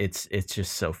started. It's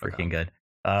just so freaking good.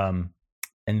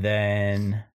 And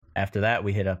then after that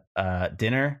we hit up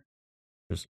dinner.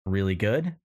 It was really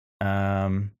good.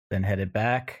 Then headed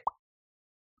back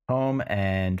home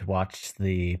and watched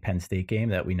the Penn State game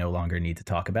that we no longer need to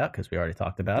talk about because we already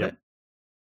talked about Yep.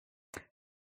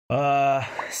 it.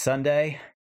 Sunday,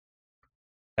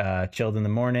 chilled in the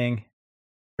morning,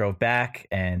 drove back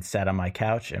and sat on my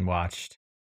couch and watched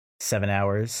 7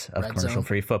 hours of Red commercial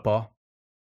free football,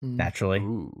 Mm, naturally.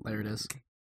 Ooh. there it is.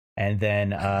 And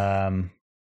then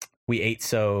we ate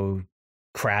so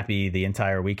crappy the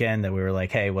entire weekend that we were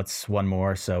like, hey, what's one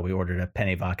more? So we ordered a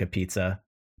penne vodka pizza.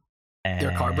 And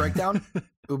Their car breakdown?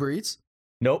 Uber Eats?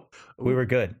 Nope, we Ooh. were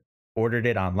good. Ordered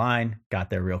it online, got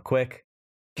there real quick.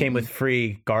 Came with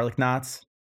free garlic knots.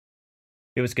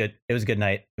 It was good. It was a good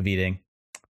night of eating.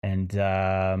 And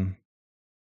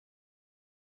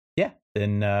yeah,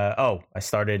 then I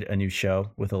started a new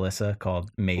show with Alyssa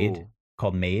called Made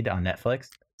on Netflix. Is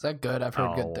that good? I've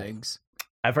heard Oh. good things.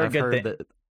 I've heard I've good heard things. that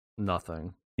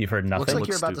nothing. You've heard nothing. Looks like looks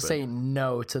you're about to stupid. say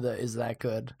no to the is that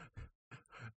good?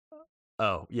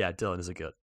 Oh yeah, Dylan, is it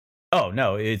good? Oh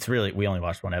no, it's really, we only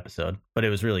watched one episode, but it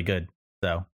was really good.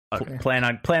 So Okay. plan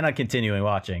on continuing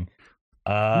watching.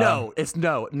 No, it's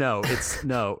yeah,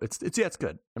 it's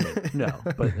good. I mean, no,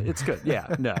 but it's good.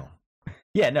 Yeah, no.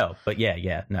 Yeah, no, but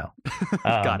yeah, no.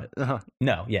 Got it. Uh-huh.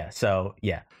 No, yeah. So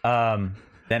yeah.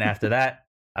 Then after that,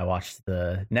 I watched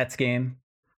the Nets game.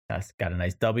 Got a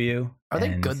nice W. Are they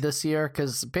and- good this year?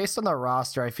 Because based on their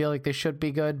roster, I feel like they should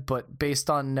be good. But based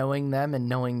on knowing them and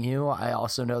knowing you, I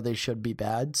also know they should be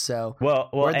bad. So Well,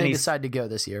 where'd they any decide to go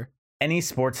this year? any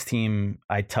sports team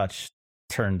I touch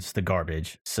turns to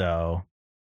garbage. So,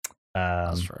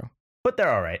 That's true. but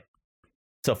they're all right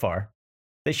so far.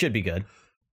 They should be good.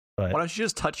 But Why don't you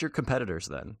just touch your competitors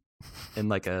then, in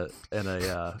like a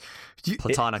You-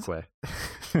 platonic way?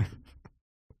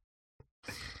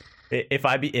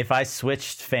 if I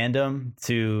switched fandom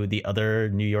to the other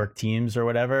New York teams or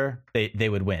whatever, they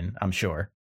would win. I'm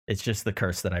sure. It's just the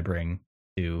curse that I bring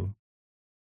to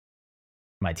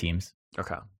my teams.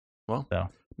 Okay. Well, So.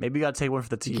 maybe you got to take one for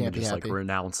the team can't and be just like happy.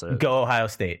 renounce it. Go Ohio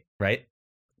State, right?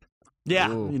 Yeah,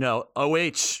 Ooh.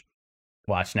 OH.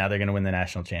 Watch, now they're going to win the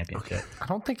national championship. Okay. I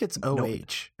don't think it's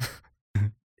OH.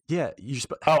 Yeah, you just.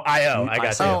 Oh, IO. I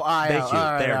got you. Oh, I. Thank you.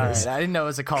 All right, There it all is. right. I didn't know it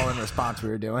was a call and response we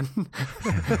were doing.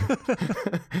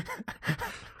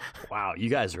 Wow, you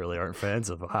guys really aren't fans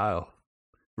of Ohio.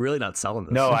 Really not selling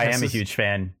this. No, I am a This is- huge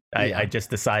fan. Yeah. I just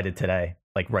decided today,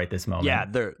 like right this moment. Yeah,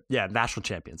 they're national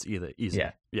champions. Easy.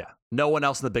 Yeah. Yeah. No one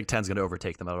else in the Big Ten is going to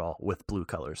overtake them at all with blue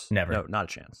colors. Never. No, not a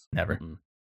chance. Never. Mm-mm.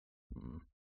 Mm.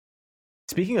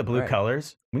 Speaking of blue All right.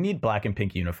 colors, we need black and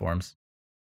pink uniforms.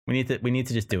 We need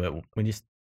to just do it. We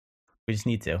just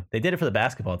need to. They did it for the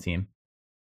basketball team.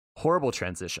 Horrible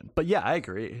transition. But yeah, I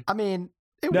agree. I mean,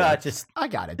 it No, works. just I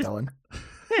got it, Dylan.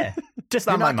 yeah, just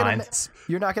You're on my not gonna mind.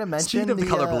 You're not going to mention Speaking of the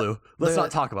color blue, let's the-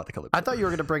 not talk about the color blue. I thought you were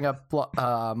going to bring up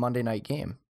Monday Night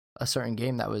Game, a certain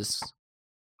game that was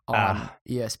on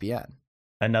E ESPN.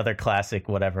 Another classic.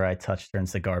 Whatever I touch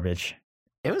turns to garbage.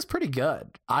 It was pretty good.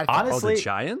 I thought. Honestly- Oh, the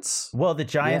Giants? Well, the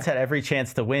Giants had every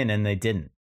chance to win, and they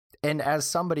didn't. And as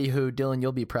somebody who, Dylan,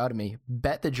 you'll be proud of me,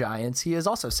 bet the Giants, he is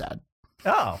also sad.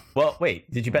 Oh, well,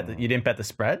 wait. Did you bet? You didn't bet the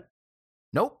spread?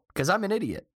 Nope, because I'm an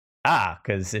idiot.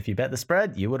 Because if you bet the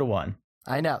spread, you would have won.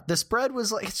 I know. The spread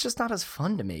was like, it's just not as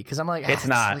fun to me because I'm like, It's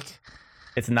not. like,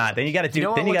 It's not. Then you got to do. You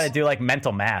know what then you got to looks- do like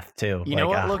mental math too. you know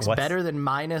Like, what looks what's- better than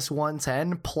minus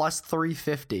 110 plus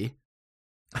 350?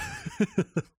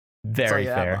 Very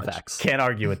that fair. much. Facts. Can't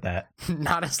argue with that.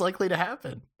 Not as likely to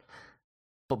happen,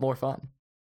 but more fun.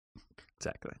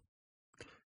 Exactly.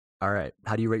 All right.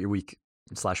 How do you rate your week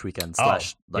 / weekend Oh,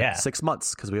 / like yeah. 6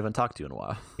 months? Because we haven't talked to you in a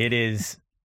while. It is.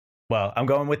 Well, I'm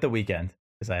going with the weekend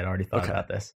because I had already thought Okay. about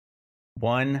this.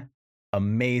 One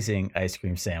amazing ice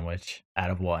cream sandwich out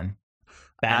of one.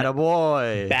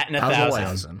 Attaboy. Batting How's it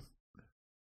 1,000.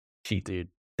 She Dude.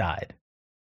 died.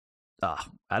 Ah,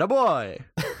 attaboy.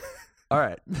 All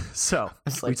right. So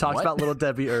It's we like, talked what? about Little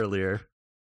Debbie earlier.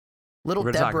 Little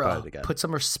We're gonna talk about Deborah, it again. put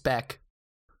some respect.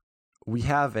 We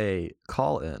have a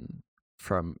call in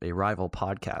from a rival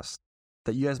podcast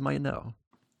that you guys might know.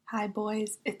 Hi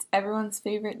boys, it's everyone's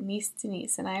favorite niece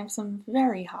Denise, and I have some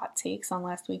very hot takes on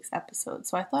last week's episode,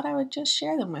 so I thought I would just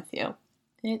share them with you.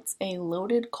 It's a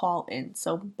loaded call in,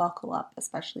 so buckle up,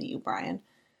 especially you, Brian.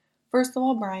 First of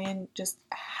all, Brian, just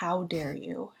how dare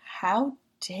you? How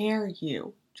dare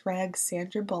you drag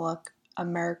Sandra Bullock,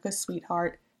 America's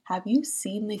sweetheart? Have you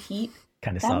seen The Heat?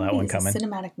 Kind of saw that movie one is coming. a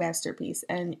cinematic masterpiece,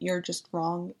 and you're just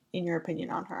wrong in your opinion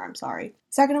on her. I'm sorry.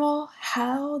 Second of all,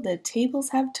 how the tables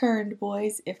have turned,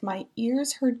 boys. If my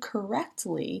ears heard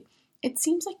correctly, it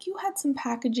seems like you had some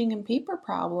packaging and paper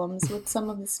problems with some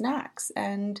of the snacks.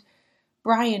 And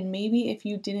Brian, maybe if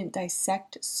you didn't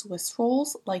dissect Swiss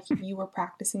rolls like you were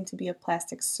practicing to be a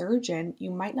plastic surgeon, you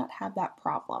might not have that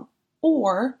problem.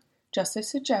 Or, just a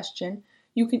suggestion,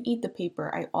 you can eat the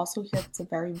paper. I also hear it's a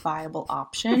very viable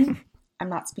option. I'm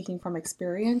not speaking from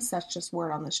experience, that's just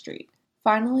word on the street.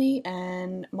 Finally,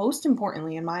 and most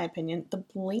importantly, in my opinion, the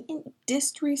blatant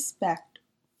disrespect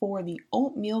for the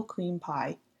oatmeal cream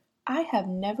pie. I have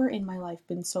never in my life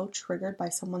been so triggered by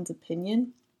someone's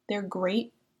opinion. They're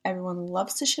great, everyone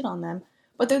loves to shit on them,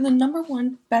 but they're the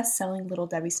 #1 best-selling Little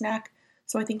Debbie snack,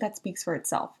 so I think that speaks for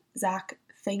itself. Zach,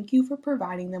 thank you for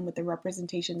providing them with the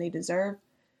representation they deserve.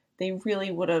 They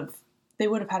would have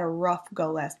had a rough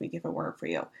go last week if it weren't for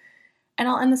you. And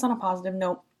I'll end this on a positive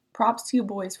note. Props to you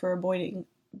boys for avoiding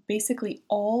basically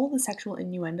all the sexual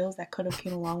innuendos that could have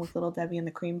came along with Little Debbie and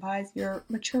the cream pies. You're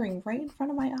maturing right in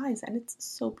front of my eyes, and it's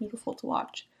so beautiful to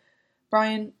watch.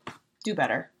 Brian, do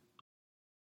better.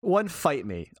 One, fight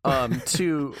me.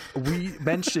 Two, we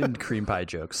mentioned cream pie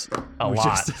jokes. A We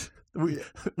lot. we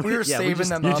We're saving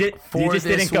them You up just, for you just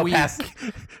this didn't go week. past.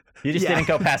 You just Yeah. didn't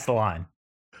go past the line.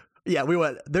 Yeah, we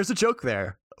went. There's a joke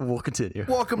there. We'll continue.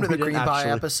 Welcome to We the didn't Green Pie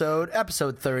actually-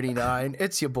 episode 39.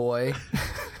 It's your boy,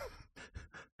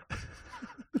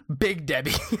 Big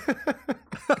Debbie.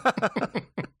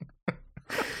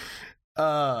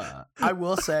 I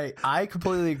will say, I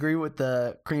completely agree with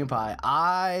the cream pie.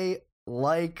 I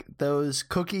like those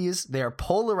cookies. They are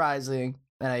polarizing,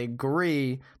 and I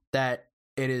agree that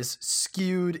it is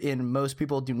skewed in most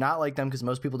people do not like them because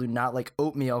most people do not like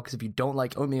oatmeal, because if you don't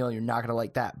like oatmeal, you're not going to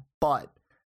like that. But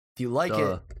if you like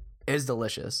Duh. it, it's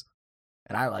delicious,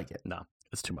 and I like it. No,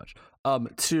 it's too much.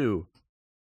 Two,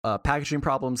 packaging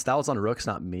problems. That was on Rook's,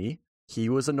 not me. He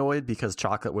was annoyed because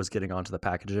chocolate was getting onto the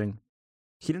packaging.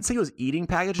 He didn't say he was eating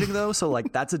packaging though, so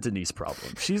like that's a Denise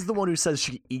problem. She's the one who says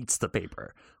she eats the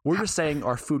paper. We're just saying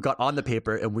our food got on the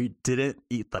paper and we didn't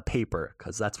eat the paper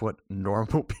because that's what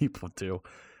normal people do.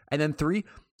 And then three,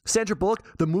 Sandra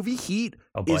Bullock, the movie Heat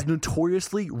Oh boy. is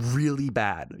notoriously really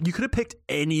bad. You could have picked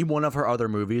any one of her other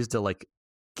movies to like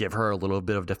give her a little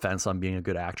bit of defense on being a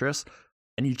good actress,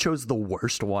 and you chose the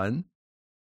worst one.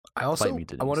 I also Fight me,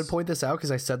 Denise. I want to point this out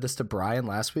because I said this to Brian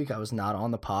last week. I was not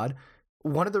on the pod.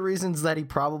 One of the reasons that he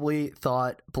probably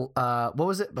thought, what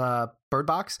was it? Bird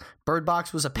Box? Bird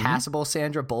Box was a passable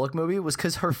Sandra Bullock movie was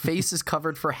because her face is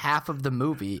covered for half of the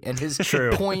movie. And his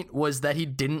True. point was that he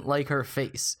didn't like her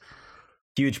face.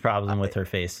 Huge problem with her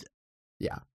face.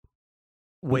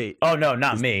 Wait. Oh no,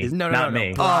 not me. No, no, not no, no.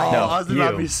 me. Oh, Brian. no, I was about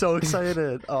to you. be so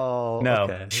excited. Oh, No,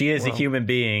 okay. she is a Well, human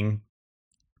being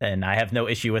and I have no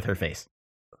issue with her face.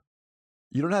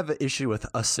 You don't have an issue with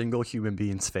a single human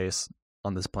being's face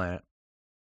on this planet.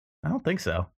 I don't think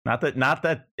so. Not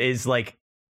that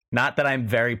I'm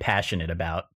very passionate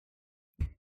about.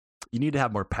 You need to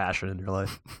have more passion in your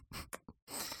life.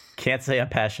 Can't say I'm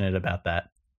passionate about that.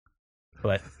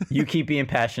 But you keep being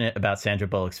passionate about Sandra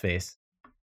Bullock's face.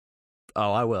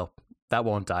 Oh, I will. That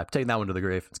won't die. I'm taking that one to the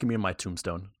grave. It's going to be in my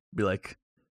tombstone. Be like,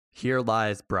 here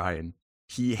lies Brian.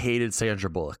 He hated Sandra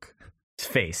Bullock. His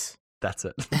face. That's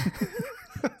it.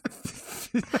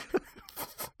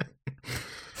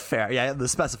 Fair. Yeah,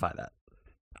 let's specify that.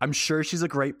 I'm sure she's a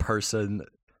great person.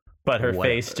 But her Whatever.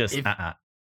 face just,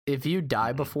 If you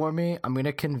die before me, I'm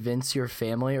gonna convince your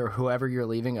family or whoever you're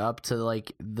leaving up to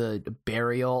like the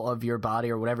burial of your body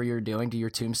or whatever you're doing to your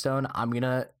tombstone. I'm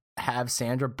gonna have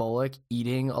Sandra Bullock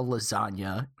eating a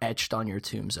lasagna etched on your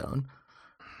tombstone.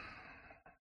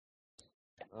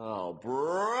 Oh,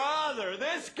 brother,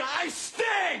 this guy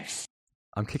stinks!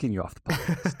 I'm kicking you off the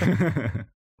podcast.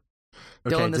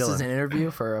 Okay, Dylan, this Dylan, is an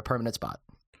interview for a permanent spot.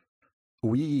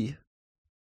 we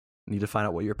need to find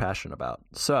out what you're passionate about.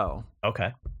 So,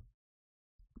 okay.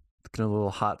 get a little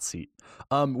hot seat.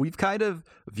 We've kind of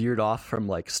veered off from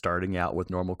like starting out with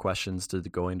normal questions to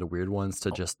going to weird ones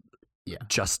to just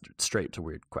straight to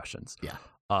weird questions. Yeah.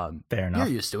 Fair enough.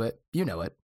 You're used to it. You know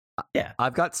it. Yeah.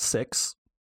 I've got 6.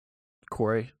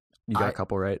 Corey, you got a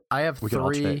couple, right? I have We can 3.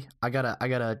 alternate. I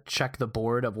gotta check the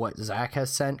board of what Zach has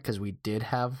sent because we did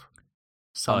have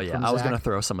some. Oh yeah, from I was Zach. gonna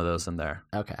throw some of those in there.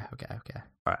 Okay. All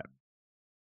right.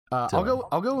 I'll go.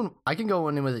 I can go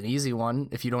in with an easy one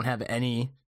if you don't have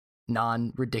any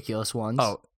non-ridiculous ones.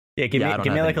 Oh Yeah, give I don't me have like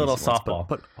a any little easy ones, softball.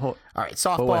 But hold, all right,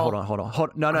 softball. oh, wait, hold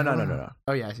on. No.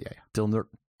 Oh yeah.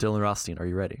 Dylan Rothstein, are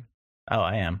you ready? Oh,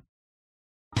 I am.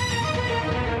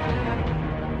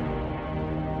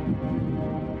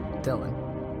 Dylan,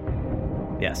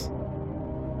 Yes.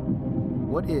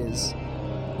 what is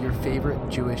your favorite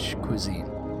Jewish cuisine?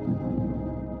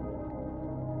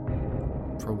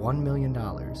 For $1 million.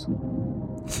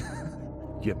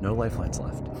 You have no lifelines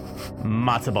left.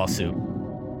 Matzo ball soup.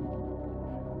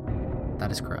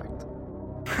 That is correct.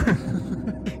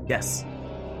 Yes.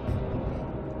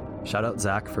 Shout out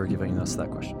Zach for giving us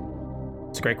that question.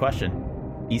 It's a great question.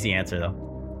 Easy answer, though.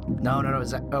 No.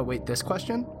 Zach, oh wait, this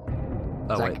question?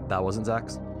 Oh Zach. wait, that wasn't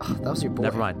Zach's? Oh, that was your boy.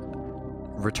 Never mind.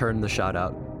 Return the shout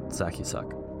out, Zach, you suck.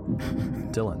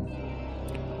 Dylan,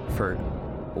 for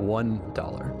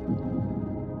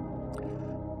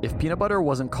 $1. If peanut butter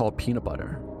wasn't called peanut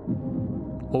butter,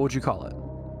 what would you call it?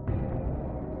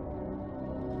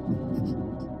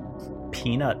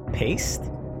 Peanut paste?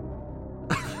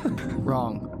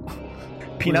 Wrong.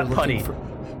 Peanut We were putty. looking for-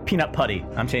 Peanut putty.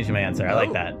 I'm changing my answer. I like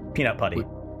Oh. that. Peanut putty. On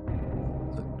the It's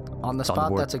on the spot,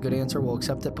 board. that's a good answer. We'll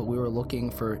accept it, but we were looking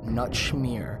for nut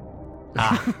schmear.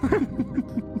 Ah.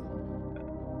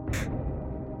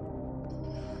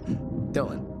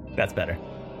 Dylan, That's better.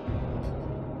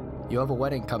 you have a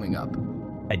wedding coming up.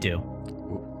 I do.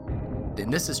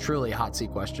 And this is truly a hot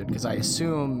seat question because I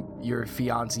assume your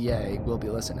fiancée will be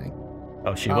listening.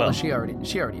 Oh, she will. She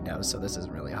already knows, so this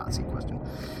isn't really a hot seat question.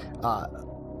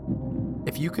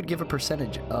 If you could give a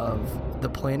percentage of the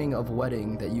planning of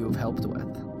wedding that you have helped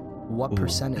with, what Ooh.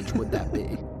 percentage would that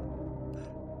be?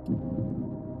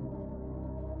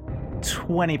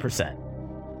 20%.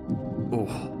 Ooh.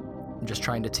 I'm just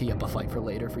trying to tee up a fight for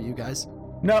later for you guys.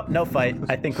 No fight.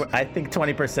 I think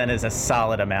 20% is a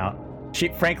solid amount.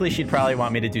 She'd probably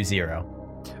want me to do 0.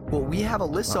 Well, we have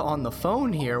Alyssa on the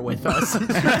phone here with us.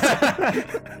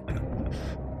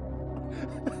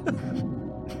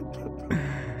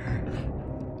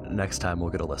 Next time we'll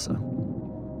get Alyssa.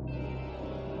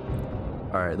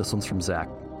 All right, this one's from Zach.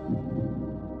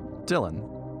 Dylan,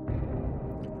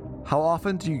 how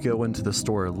often do you go into the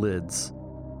store Lids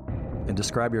and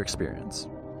describe your experience?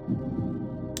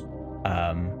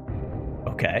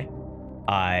 Okay.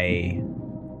 I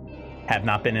have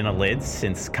not been in a Lids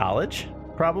since college,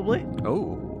 probably.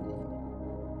 Oh.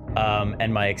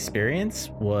 And my experience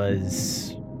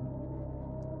was,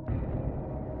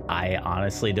 I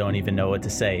honestly don't even know what to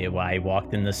say. I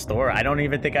walked in the store. I don't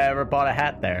even think I ever bought a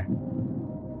hat there.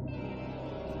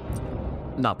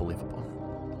 Not believable,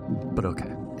 but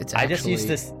okay. It's I actually,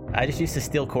 just used to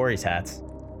steal Corey's hats.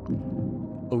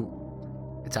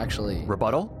 Oh, It's actually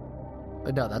rebuttal?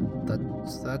 no.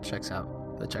 That checks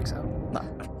out. That checks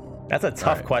out. That's a tough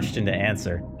Alright. question to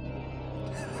answer.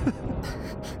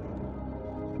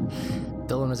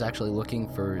 Dylan was actually looking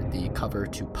for the cover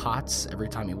to Pots every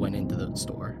time he went into the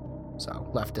store, so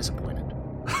left disappointed.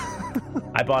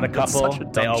 I bought a That's couple. such a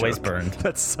They dumb always joke. burned.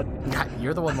 That's such...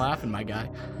 You're the one laughing, my guy.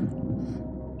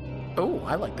 Oh,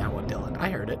 I like that one, Dylan. I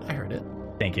heard it.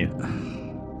 Thank you.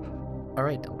 All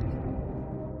right,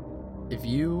 Dylan. If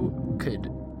you could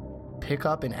pick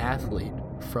up an athlete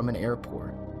from an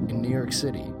airport in New York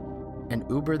City and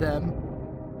Uber them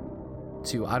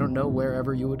to, I don't know,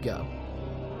 wherever you would go,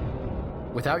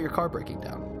 without your car breaking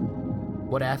down,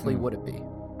 what athlete would it be?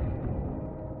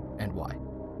 And why?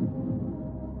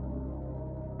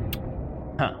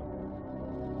 Huh.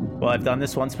 Well, I've done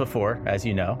this once before, as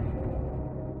you know,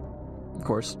 Of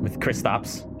course. with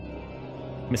Kristaps,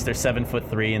 Mr.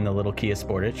 7'3" in the little Kia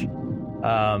Sportage.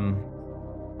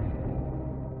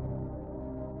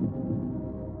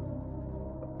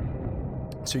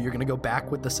 So you're gonna go back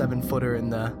with the 7-footer in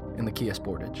the Kia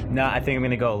Sportage. No, I think I'm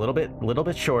gonna go a little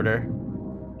bit shorter,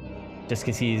 just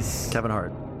because he's Kevin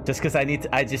Hart. just because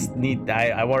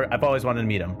I've always wanted to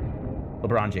meet him,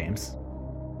 LeBron James.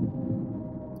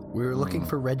 We were looking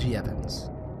for Reggie Evans.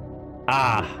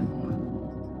 Ah,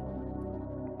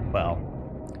 well,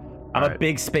 I'm All a right.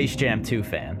 big Space Jam 2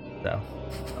 fan, so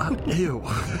Ew.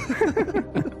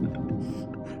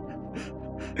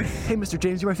 Hey, Mr.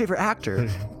 James, you're my favorite actor.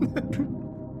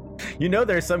 you know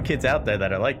there's some kids out there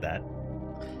that are like that.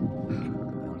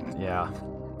 Yeah.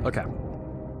 Okay.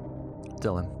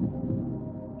 Dylan.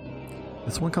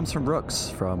 This one comes from Brooks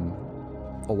from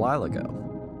a while ago.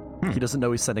 He doesn't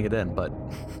know he's sending it in, but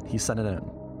he sent it in.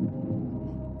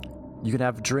 You can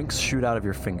have drinks shoot out of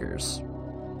your fingers.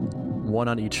 One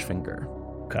on each finger.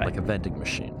 Okay, Like a vending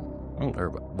machine. Ooh. Or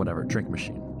whatever, drink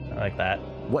machine. I like that.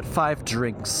 What 5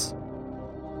 drinks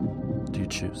do you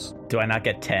choose? Do I not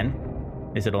get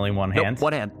 10? Is it only one Nope, hand?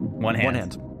 one hand. One hand. One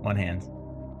hand. One hand.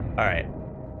 All right.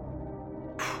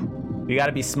 You got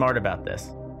to be smart about this.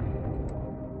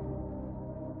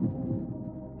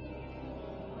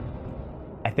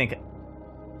 I think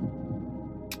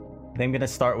I'm gonna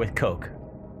start with Coke.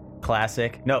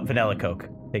 Classic. No, vanilla Coke.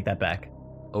 Take that back.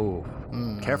 Oh,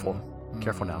 careful.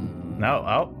 Careful now. No.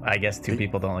 Oh, I guess 2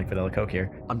 people don't like vanilla Coke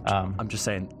here. I'm just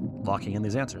saying, locking in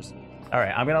these answers. All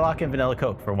right, I'm gonna lock in vanilla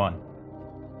Coke for 1.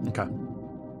 Okay.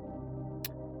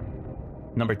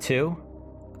 Number 2,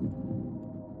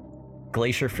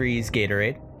 Glacier Freeze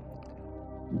Gatorade.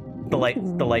 The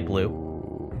light blue.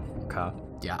 Ooh, okay.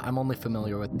 Yeah, I'm only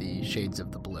familiar with the shades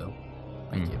of the blue.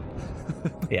 Thank you.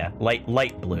 Yeah, light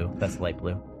blue. That's light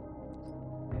blue.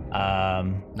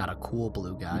 Not a cool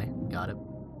blue guy. Got it.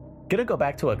 Gonna go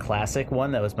back to a classic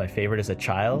one that was my favorite as a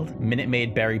child. Minute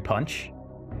Maid Berry Punch.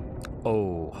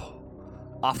 Oh,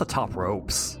 off the top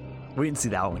ropes. We didn't see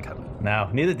that one coming. No,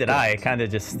 neither did I. Kind of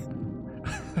just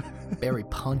Berry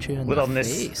punch you in little the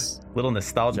face. little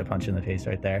nostalgia punch in the face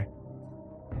right there.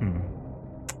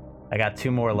 I got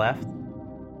 2 more left.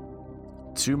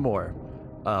 2 more.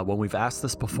 When we've asked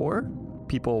this before,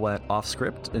 people went off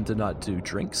script and did not do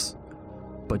drinks,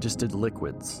 but just did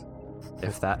liquids.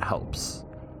 If that helps.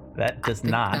 That does I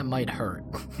think not. That might hurt.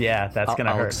 Yeah, that's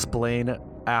gonna I'll hurt. explain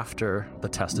after the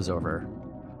test is over.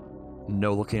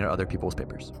 No looking at other people's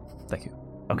papers. Thank you.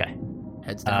 Okay.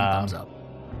 Heads down, thumbs up.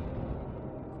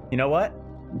 You know what?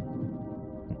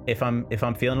 If I'm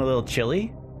feeling a little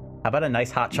chilly, how about a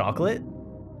nice hot chocolate?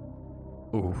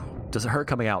 Ooh. Does it hurt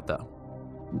coming out though?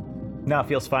 No, it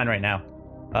feels fine right now.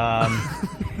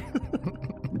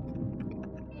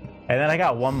 And then I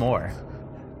got 1 more.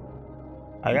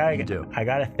 I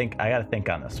gotta think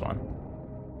on this one.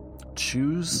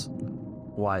 Choose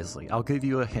wisely. I'll give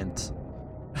you a hint.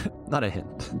 Not a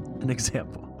hint. An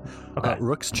example. Okay.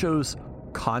 Rooks chose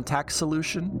contact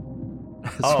solution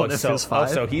as Oh, one of his 5.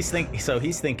 so he's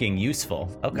thinking useful.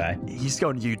 Okay. He's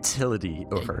going utility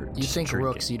over. You just think drinking.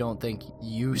 rooks, you don't think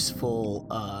useful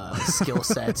skill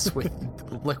sets with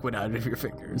liquid out of your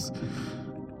fingers.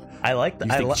 I like the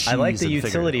You think I like the cheese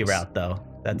and utility fingernails. route though.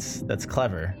 That's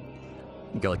clever.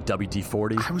 You go like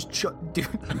WD-40. I was dude,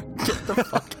 get the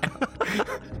fuck out.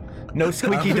 No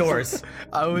squeaky doors.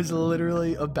 I was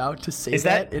literally about to say Is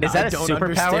that, that- and is that I a don't superpower?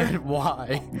 understand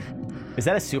why. Is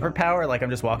that a superpower? Like I'm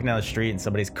just walking down the street and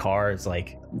somebody's car is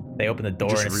like, they open the door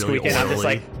Just and it's really squeaking. I'm just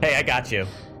oily. like, hey, I got you.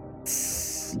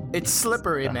 It's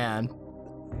slippery, man.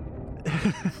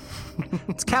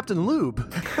 It's Captain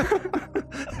Lube.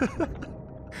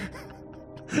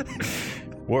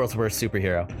 World's worst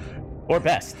superhero, or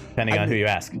best, depending on who you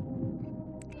ask.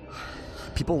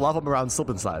 People love him around slip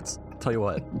and slides. Tell you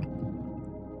what.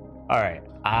 All right.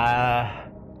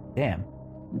 Damn.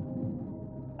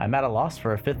 I'm at a loss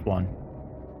for a 5th one.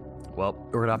 Well,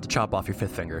 we're gonna have to chop off your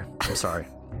 5th finger. I'm sorry.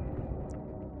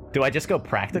 Do I just go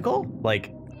practical?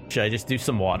 Like, should I just do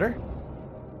some water?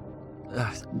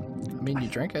 Ugh, I mean, you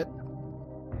drink it.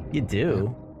 You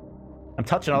do. I'm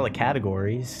touching all the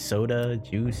categories: soda,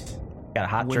 juice, got a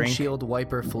hot drink. Windshield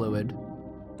wiper fluid.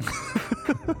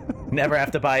 Never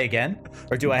have to buy again?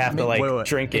 Or do I have to like wait.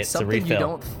 drink it It's to something refill? you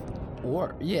don't.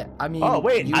 Or yeah, I mean. Oh,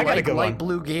 wait, you I got a like good light one.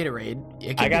 blue Gatorade.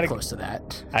 It I can got be a- close to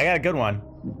that. I got a good one.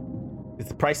 'Cause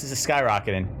the prices are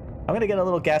skyrocketing. I'm gonna get a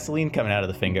little gasoline coming out of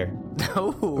the finger.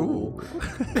 Oh,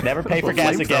 Never pay for Little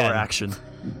gas flamethrower again. action.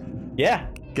 Yeah.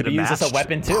 Get Could it use this as a matched.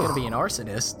 weapon it's gonna too. be an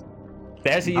arsonist.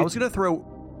 There's a I was gonna throw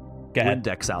Go ahead.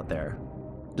 Windex out there.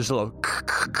 Just a little.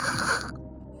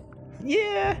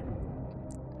 Yeah.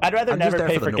 I'd rather I'm just never there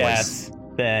pay for for the noise. gas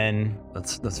than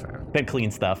That's fair.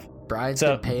 clean stuff. Brian's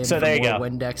So- been paying so for there you more go.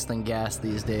 Windex than gas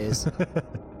these days.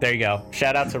 There you go.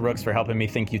 Shout out to Rooks for helping me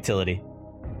think utility.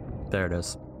 There it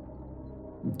is.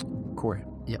 Corey.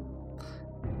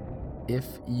 If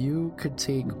you could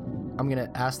take, I'm gonna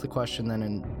ask the question then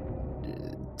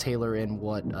and tailor in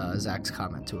what Zach's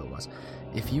comment to it was.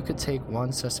 If you could take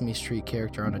one Sesame Street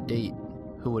character on a date,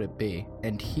 who would it be?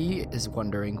 And he is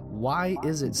wondering, why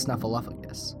is it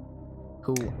Snuffleupagus?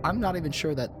 Who I'm not even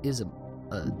sure that is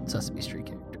a Sesame Street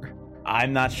character.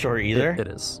 I'm not sure either. It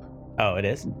is. Oh, it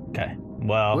is? Okay.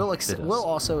 Well, We'll it is. we'll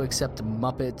also accept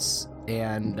Muppets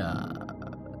and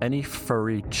Any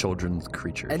furry children's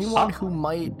creatures. anyone who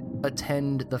might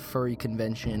attend the furry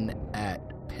convention at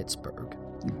Pittsburgh.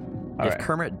 all If right.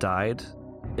 Kermit died,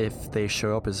 if they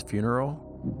show up his funeral,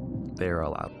 they are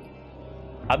allowed.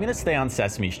 I'm going to stay on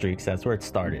Sesame Street because that's where it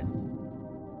started.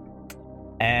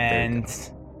 And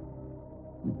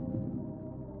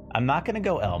I'm not going to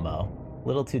go Elmo. A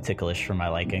little too ticklish for my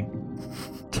liking.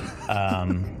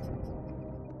 I'm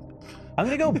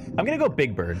going to go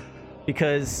Big Bird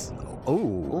because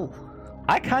Oh,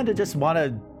 I kind of just want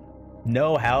to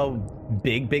know how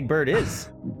big Big Bird is.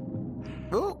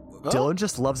 Dylan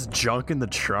just loves junk in the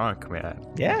trunk, man.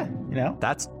 Yeah,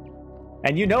 That's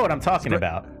and you know what I'm talking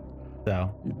about.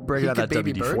 So, breaking He out that could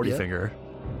baby WD-40 bird, yeah. finger.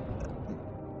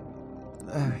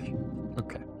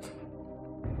 Okay.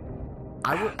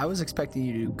 I was expecting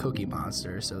you to do Cookie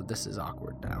Monster, so this is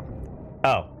awkward now.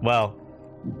 oh, well,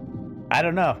 I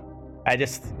don't know.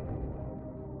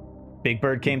 Big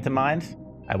Bird came to mind.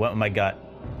 I went with my gut.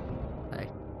 Hey,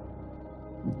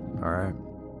 All right.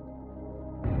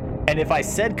 And if I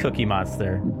said Cookie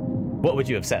Monster, what would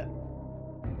you have said?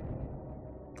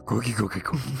 Cookie.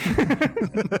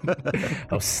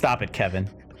 Oh, stop it, Kevin.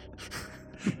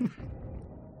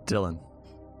 Dylan,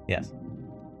 Yes.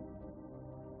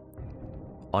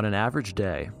 on an average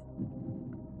day,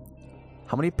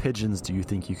 how many pigeons do you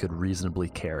think you could reasonably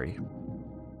carry?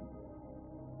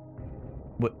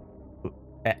 What?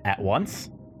 At once?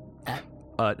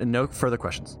 And no further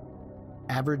questions.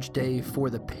 average day for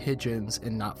the pigeons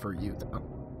and not for you though.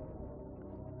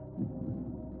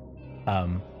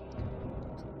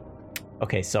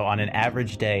 Okay, so on an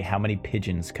average day, how many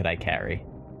pigeons could I carry?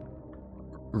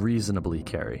 Reasonably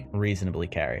carry. Reasonably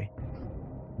carry?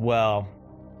 Well,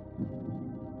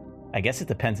 I guess it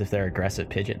depends if they're aggressive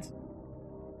pigeons.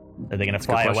 Are they going to a good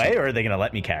fly away question. or are they going to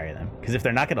let me carry them? Because if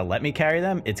they're not going to let me carry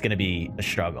them, it's going to be a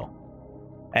struggle.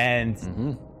 And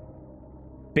Mm-hmm.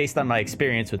 based on my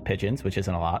experience with pigeons, which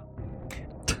isn't a lot,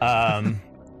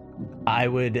 I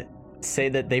would say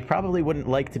that they probably wouldn't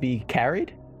like to be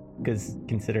carried, because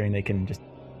considering they can just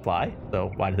fly,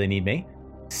 so why do they need me?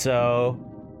 So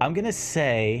I'm gonna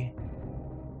say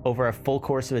over a full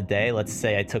course of a day, let's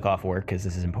say I took off work because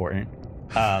this is important.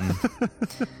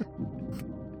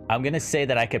 I'm gonna say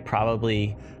that I could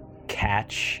probably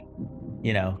catch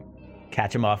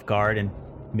them off guard and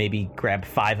maybe grab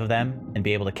 5 of them and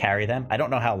be able to carry them. I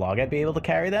don't know how long I'd be able to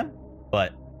carry them,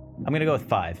 but I'm gonna go with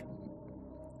 5.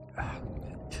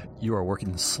 You are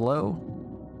working slow.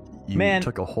 You Man.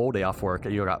 took a whole day off work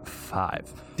and you got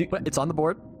 5. Dude, But it's on the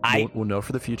board. We'll know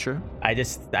for the future. I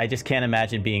just can't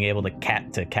imagine being able to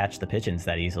catch the pigeons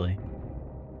that easily.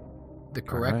 The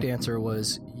correct Alright. answer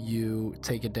was you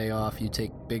take a day off, you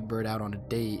take Big Bird out on a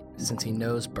date since he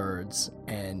knows birds,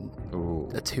 and Ooh,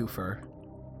 a twofer.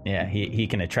 Yeah, he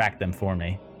can attract them for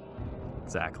me.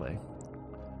 exactly.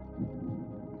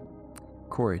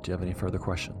 Corey, do you have any further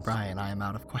questions? Brian, I am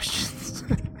out of questions.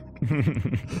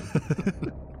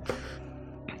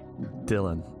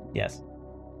 Dylan, Yes.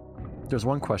 there's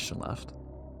one question left.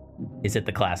 Is it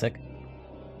the classic?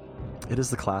 It is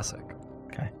the classic.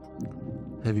 Okay.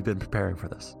 Have you been preparing for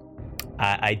this?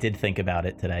 I did think about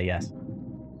it today, yes.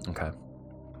 Okay.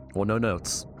 Well, no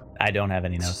notes. I don't have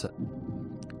any It's notes. just-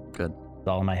 Good, It's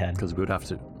all in my head. because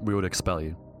we would expel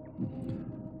you.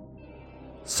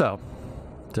 So,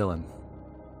 Dylan,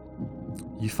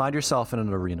 you find yourself in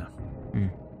an arena. Mm.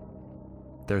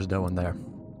 There's no one there.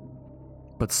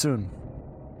 But soon,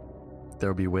 there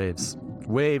will be waves.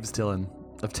 Waves, Dylan,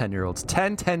 of 10-year-olds.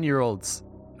 10 10-year-olds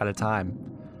at a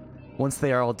time. Once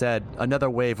they are all dead, another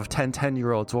wave of 10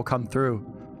 10-year-olds will come through.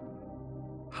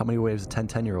 How many waves of 10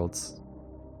 10-year-olds?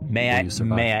 May Will you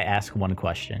survive? I ask one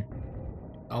question?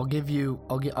 I'll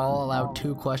allow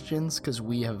 2 questions because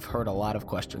we have heard a lot of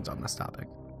questions on this topic.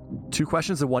 2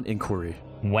 questions and 1 inquiry.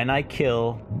 When I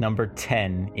kill number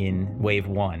 10 in wave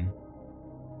 1,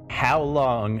 how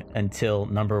long until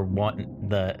the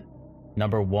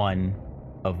number 1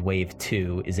 of wave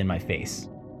 2 is in my face?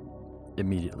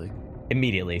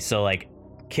 Immediately. So like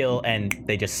kill and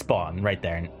they just spawn right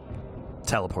there and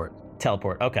Teleport.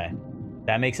 Okay.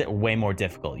 That makes it way more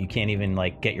difficult. You can't even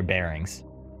like get your bearings.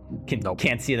 Nope.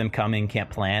 Can't see them coming, can't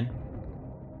plan.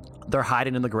 They're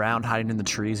hiding in the ground, hiding in the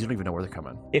trees. You don't even know where they're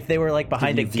coming. If they were like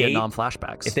behind a Give you gate, Vietnam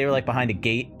flashbacks. if they were like behind a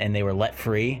gate and they were let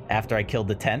free after I killed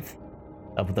the 10th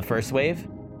of the first wave,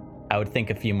 I would think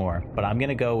a few more. But I'm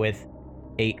gonna go with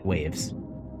 8 waves.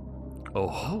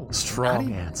 Oh, strong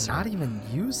not answer. Not even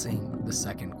using the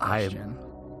second I am- question.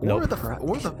 Nope.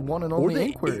 Or the one and only the-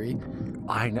 inquiry.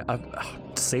 I know.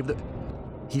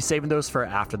 He's saving those for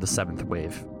after the 7th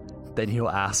wave. Then he'll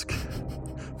ask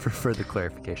for further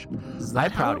clarification. Is that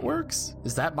I'm proud how of it you. works?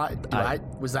 Is that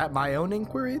was that my own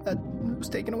inquiry that was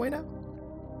taken away now?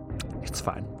 It's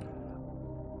fine.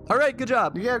 All right, good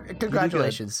job. Yeah,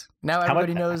 congratulations. Now How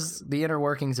everybody much- knows the inner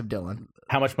workings of Dylan.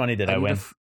 How much money did I need win?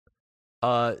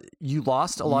 You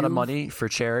lost a lot of You've- money for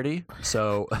charity,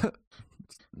 so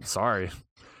sorry.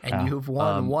 And you've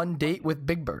won um, one date with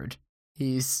Big Bird.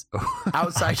 He's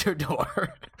outside your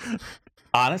door.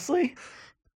 Honestly,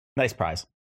 nice prize.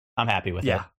 I'm happy with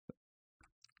Yeah.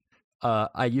 it.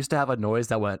 I used to have a noise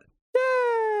that went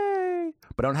yay,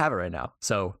 but I don't have it right now.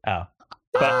 So Oh,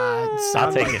 but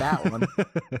Sound take like it. that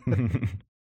one.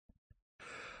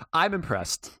 I'm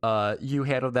impressed. You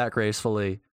handled that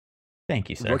gracefully. thank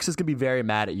you, sir. Brooks is gonna be very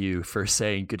mad at you for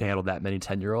saying you could handle that many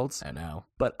 10-year-olds, I know.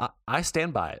 but I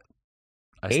stand by it.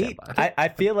 I stand 8. by it. I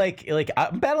feel like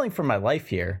I'm battling for my life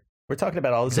here. We're talking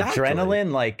about all this Exactly.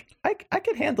 adrenaline. Like I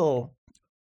could handle.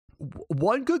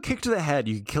 One good kick to the head,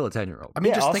 you can kill a 10-year-old. I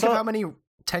mean, Yeah, just think of also- how many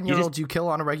 10-year-olds you kill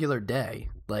on a regular day.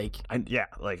 Like, Yeah,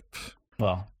 like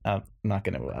Well, I'm not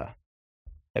going to.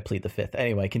 I plead the 5th.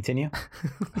 Anyway, continue.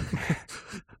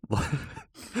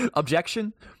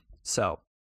 objection. So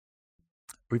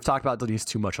we've talked about Denise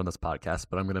too much on this podcast,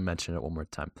 but I'm going to mention it one more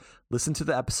time. Listen to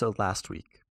the episode last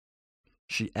week.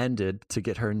 She ended to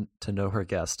get her to know her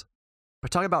guest. We're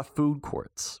talking about food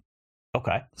courts.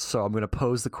 Okay. So I'm going to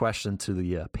pose the question to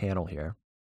the panel here.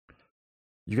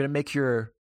 You're going to make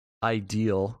your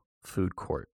ideal food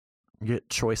court. You get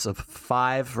choice of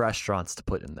 5 restaurants to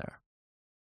put in there.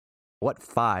 What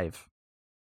 5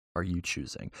 are you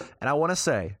choosing? And I want to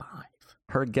say, 5.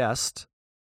 her guest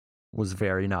was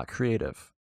very not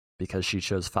creative because she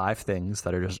chose 5 things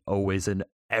that are just always in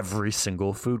every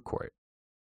single food court.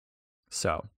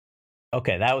 So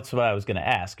Okay, that's what I was going to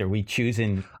ask. Are we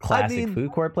choosing classic mean-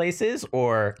 food court places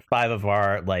or 5 of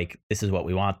our, like, this is what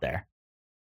we want there?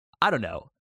 I don't know.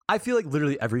 I feel like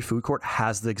literally every food court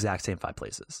has the exact same 5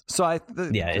 places. So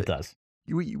Yeah, it does.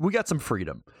 We got some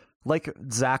freedom. Like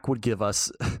Zach would give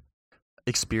us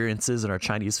experiences in our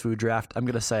Chinese food draft. I'm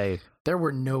going to say There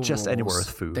were no just rules. anywhere with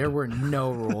food. There were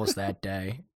no rules that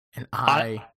day. And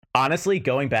Honestly,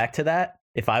 going back to that,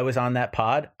 if I was on that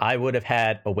pod, I would have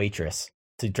had a waitress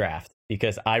to draft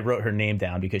because I wrote her name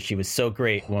down because she was so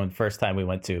great when the first time we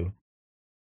went to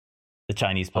the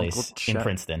Chinese place Uncle in Chet.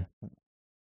 Princeton.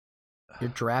 you're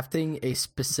drafting a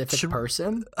specific Should-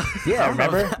 person? Yeah, I don't know.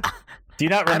 remember? Do you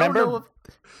not I don't remember? know if,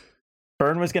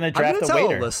 Fern was going to I'm draft going to a tell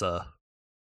waiter. Alyssa.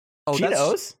 Oh, She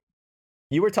knows.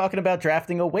 You were talking about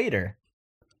drafting a waiter.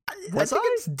 I Was think I?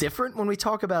 it's different when we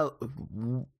talk about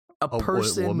a wo-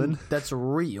 person woman? that's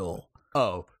real.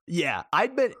 Oh, yeah. I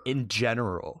meant in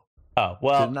general. Oh,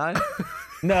 well, Didn't I?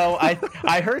 no,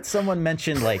 I heard someone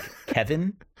mention like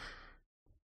Kevin.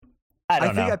 I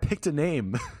don't think know. I picked a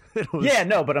name. It was- Yeah,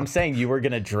 no, but I'm saying you were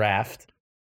going to draft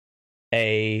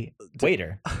a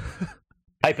waiter.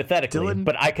 Hypothetically, Dylan-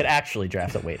 but I could actually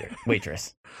draft a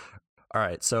waitress. All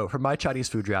right. So for my Chinese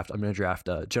food draft, I'm going to draft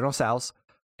General Tso's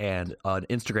and an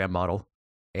Instagram model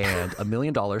and $1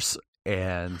 million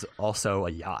and also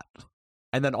a yacht.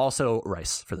 And then also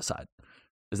rice for the side.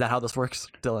 Is that how this works,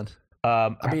 Dylan?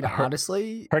 I mean, her,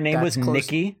 honestly, her name was that's close.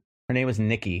 Nikki. Her name was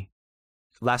Nikki.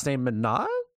 Last name Minaj?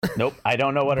 Nope, I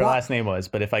don't know what her What? last name was,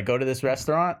 but if I go to this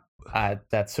restaurant,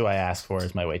 that's who I asked for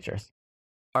as my waitress.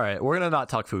 All right. We're going to not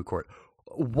talk food court.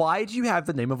 Why do you have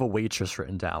the name of a waitress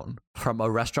written down from a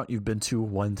restaurant you've been to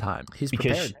one time? He's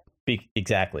Because prepared.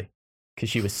 exactly, because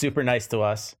she was super nice to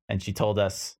us, and she told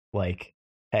us like,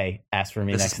 "Hey, ask for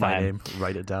me This next is my time. name.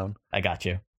 Write it down. I got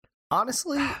you."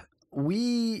 Honestly,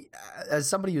 we, as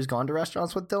somebody who's gone to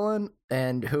restaurants with Dylan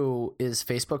and who is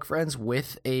Facebook friends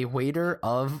with a waiter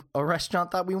of a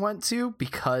restaurant that we went to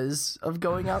because of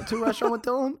going out to a restaurant with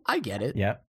Dylan, I get it.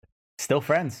 Yeah. Still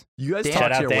friends. You guys Dan- talk Shout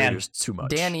to out your Dan. waiters too much.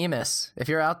 Dan Amos, if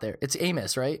you're out there, it's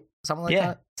Amos, right? Something like yeah,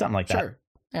 that. something like that. Sure.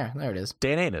 Yeah, there it is.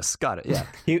 Dan Anus. Got it. Yeah.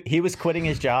 He was quitting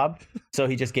his job, so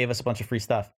he just gave us a bunch of free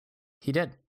stuff. He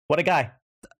did. What a guy.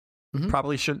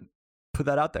 Probably shouldn't put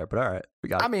that out there, but all right. We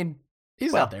got it. I mean,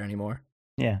 he's Well, not there anymore.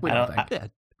 Yeah. We I don't don't, think. I, Yeah.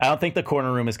 I don't think the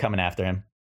corner room is coming after him.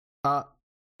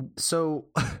 So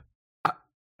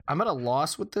I'm at a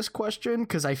loss with this question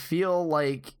because I feel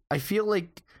like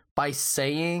by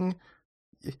saying,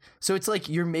 so it's like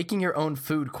you're making your own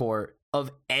food court of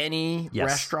any Yes.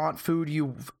 restaurant food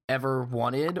you've ever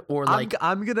wanted, or like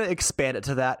I'm gonna expand it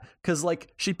to that because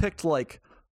like she picked like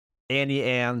Annie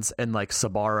Ann's and like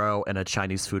Sbarro and a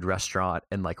Chinese food restaurant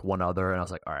and like one other, and I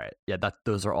was like, all right, yeah,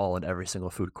 those are all in every single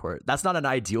food court. That's not an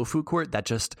ideal food court. That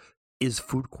just is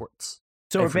food courts.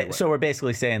 So everywhere. we're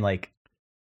basically saying like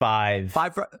five.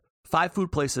 Five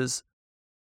food places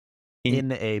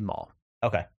in a mall,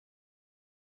 Okay.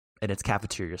 and it's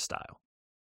cafeteria style.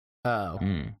 oh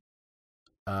Mm.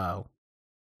 oh.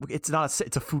 It's not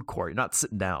it's a food court. You're not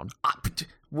sitting down.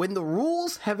 When the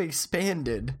rules have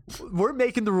expanded, We're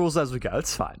making the rules as we go.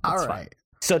 It's fine. It's all fine. right.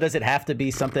 So does it have to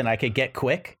be something I could get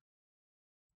quick?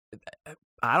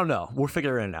 I don't know. We're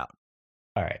figuring it out.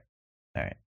 All right. All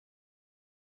right.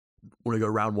 Want to go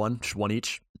round one? Just one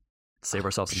each. Save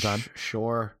ourselves some time.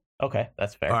 Sure. Okay.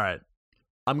 That's fair. All right.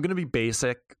 I'm gonna be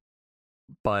basic,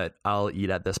 but I'll eat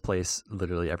at this place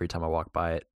literally every time I walk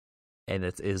by it, and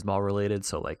it is mall related.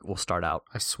 So like, we'll start out.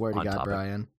 I swear to On God, topic.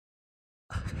 Brian.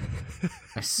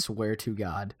 I swear to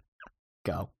God.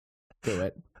 Go. Do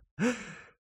it.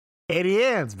 Annie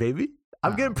Ann's, baby.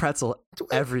 I'm Wow. getting pretzel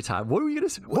every time. What were you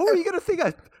gonna? What were you gonna think?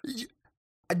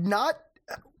 Not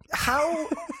how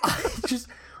I just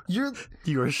you're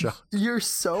Your show. you're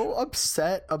so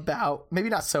upset about, maybe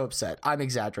not so upset, I'm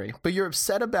exaggerating, but you're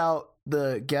upset about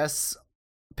the guest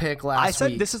pick last I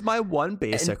said week. this is my one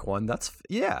basic one. That's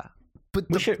yeah. But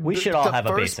We should all have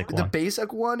a basic The one.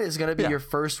 basic one is going to be Yeah. your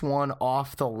first one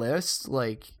off the list.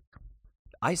 Like,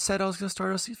 I said I was gonna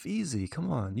start us easy. Come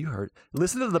on, you heard.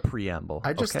 Listen to the preamble.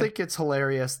 I just okay? think it's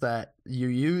hilarious that you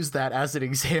use that as an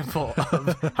example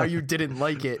of how you didn't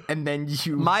like it, and then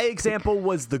you. my example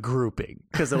was the grouping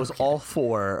because it was all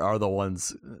four are the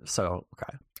ones. So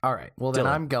okay. All right. Well, then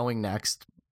Dylan. I'm going next.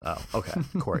 Oh, okay.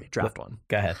 Corey, draft one.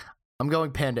 Go ahead. I'm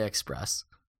going Panda Express.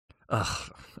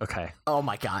 Ugh. Okay. Oh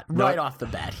my God! No. Right off the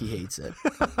bat, he hates it.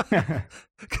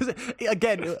 Because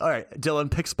again, all right,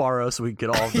 Dylan pick Sbarro so we can get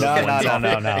all of the No, ones no, off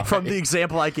no, no. from the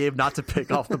example I gave not to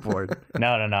pick off the board. No.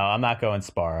 I'm not going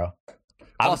Sparrow.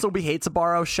 Also, we hate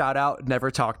Sbarro. Shout out. Never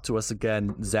talk to us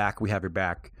again. Zach, we have your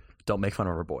back. Don't make fun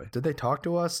of our boy. Did they talk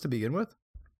to us to begin with?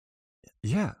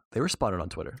 Yeah, they were spotted on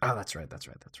Twitter. Oh, that's right.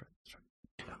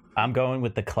 I'm going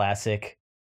with the classic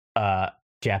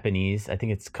Japanese. I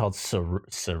think it's called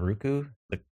Saruku.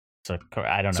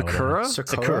 I don't know. Sakura?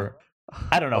 Sakura.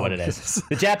 I don't know what it is.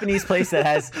 The Japanese place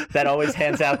that always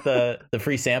hands out the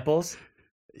free samples.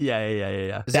 Yeah.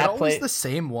 Is That it always play- the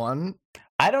same one?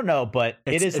 I don't know, but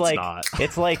It's like not.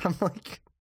 it's like I'm like,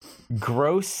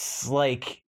 gross,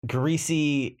 like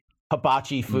greasy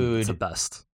hibachi food It's the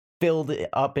best. filled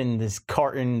up in this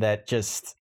carton that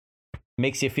just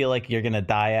makes you feel like you're gonna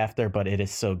die after, but it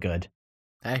is so good.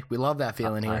 hey, we love that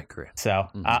feeling I here. agree. So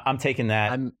Mhm. I'm taking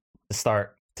that I'm. to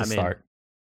start.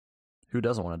 Who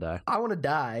doesn't want to die? I want to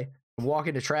die and walk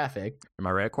into traffic. Am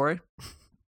I right, Corey?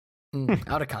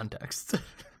 Out of context.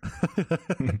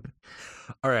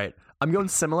 All right. I'm going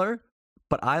similar,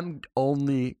 but I'm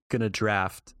only gonna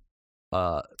draft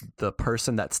the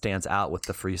person that stands out with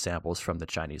the free samples from the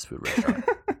Chinese food restaurant.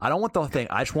 I don't want the whole thing.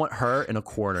 I just want her in a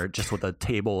corner just with a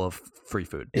table of free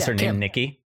food. Is Yeah, her name Kim.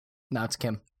 Nikki? No, it's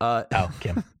Kim. Oh,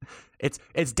 Kim. It's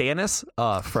Danis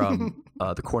from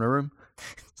the corner room.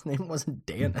 His name wasn't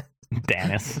Dan.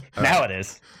 Danis. All Now right. it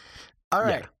is. All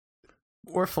right. Yeah.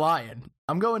 We're flying.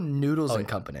 I'm going Noodles Oh, and yeah.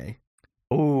 Company.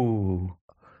 Ooh,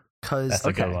 Because that's a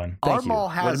Okay. good one. our Thank you. mall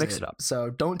Way to has mix it, it up. so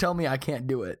don't tell me I can't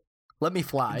do it. Let me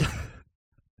fly.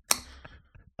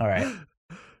 All right.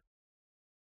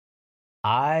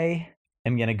 I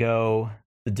am gonna go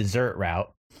the dessert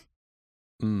route,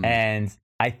 Mm, and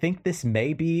I think this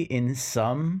may be in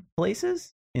some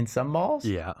places, in some malls,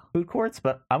 yeah. food courts,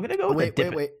 but I'm gonna go with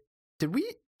wait. Did we?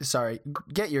 Sorry,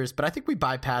 get yours, but I think we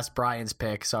bypassed Brian's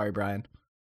pick. Sorry, Brian.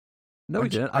 No, we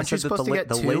Aren't you- didn't. Aren't you supposed to get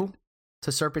the two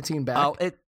to Serpentine back? Oh,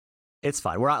 it's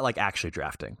fine. We're not like actually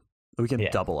drafting. We can Yeah.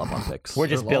 double up on picks. We're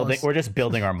just The building. laws. We're just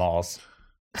building our malls,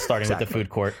 starting with the Exactly. food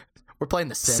court. We're playing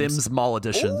the Sims. Sims Mall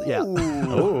Edition. Yeah.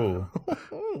 Oh,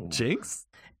 Jinx?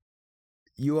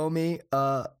 You owe me.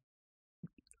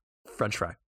 French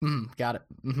fry. Got it.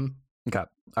 Mm-hmm. Okay. All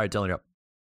right, Dylan, you're up.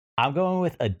 I'm going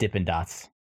with a Dippin' Dots.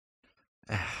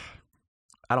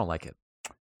 I don't like it.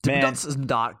 Dippin' Man. Dots is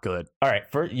not good. All right,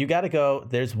 you got to go.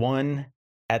 There's one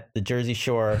at the Jersey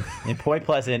Shore in Point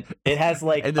Pleasant. It has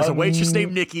like And there's a waitress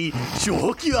named Nikki. She'll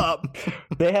hook you up.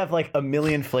 They have like a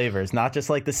million flavors, not just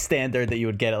like the standard that you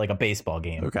would get at like a baseball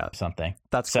game Okay. or something.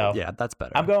 That's So, cool. Yeah, that's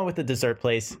better. I'm going with the dessert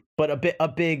place, but a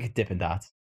big Dippin'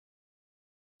 Dots.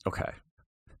 Okay.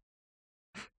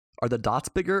 Are the dots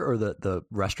bigger or the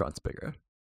restaurants bigger?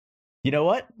 You know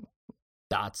what?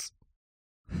 Dots.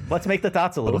 Let's make the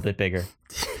dots a little bit bigger.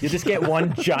 You just get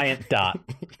one giant dot,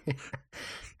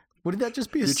 Wouldn't that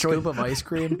just be a Your scoop choice- of ice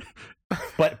cream?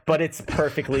 but it's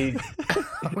perfectly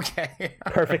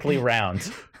Okay.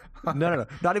 round. No.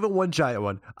 Not even one giant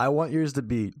one. I want yours to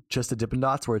be just a Dippin'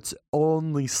 Dots where it's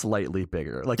only slightly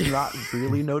bigger. Like, not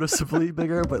really noticeably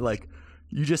bigger, but like,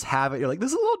 you just have it. You're like,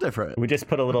 this is a little different. We just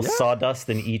put a little Yeah. sawdust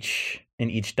in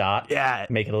each dot. Yeah.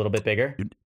 Make it a little bit bigger.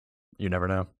 You never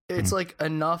know. It's like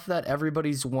enough that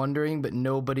everybody's wondering, but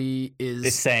nobody is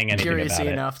It's saying anything curious about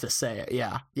it. enough to say it.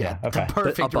 Yeah. Yeah, okay. The But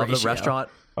perfect Above ratio. the restaurant,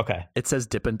 Okay. it says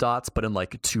Dippin' Dots, but in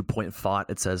like 2-point font,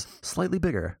 it says slightly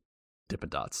bigger Dippin'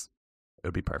 Dots. It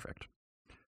would be perfect.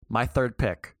 My third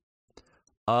pick.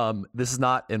 This is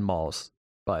not in malls,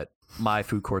 but my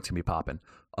food courts can be popping.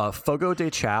 Fogo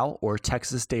de Chao or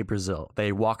Texas de Brazil.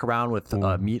 They walk around with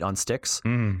meat on sticks.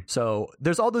 Mm. So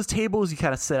there's all those tables you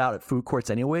kind of sit out at food courts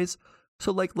anyways.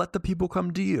 So like let the people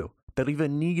come to you. They don't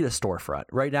even need a storefront.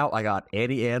 Right now I got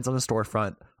Annie Ann's on a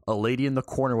storefront, a lady in the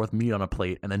corner with meat on a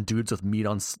plate, and then dudes with meat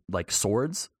on like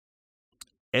swords.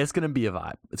 And it's going to be a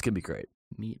vibe. It's going to be great.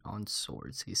 Meat on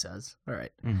swords, he says. All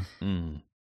right. Mm.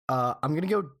 I'm gonna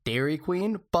go Dairy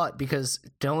Queen, but because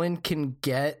Dylan can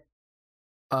get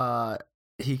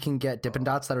he can get Dippin'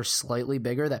 Dots that are slightly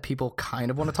bigger that people kind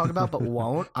of want to talk about but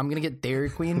won't. I'm gonna get Dairy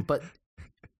Queen, but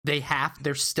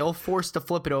they're still forced to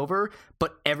flip it over,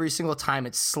 but every single time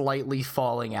it's slightly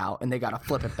falling out and they gotta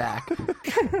flip it back.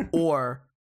 Or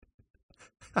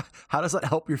How does that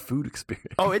help your food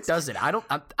experience? oh, it doesn't.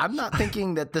 I'm not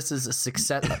thinking that this is a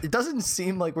success. It doesn't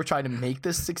seem like we're trying to make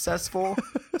this successful.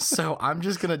 So I'm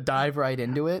just going to dive right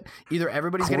into it. Either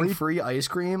everybody's Corey? getting free ice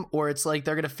cream or it's like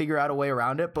they're going to figure out a way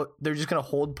around it, but they're just going to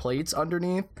hold plates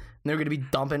underneath and they're going to be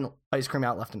dumping ice cream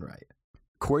out left and right.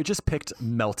 Corey just picked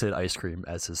melted ice cream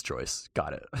as his choice.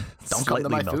 Got it. Don't come to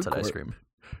my food melted ice court.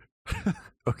 cream.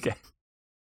 Okay.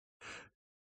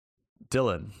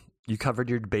 Dylan, you covered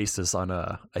your basis on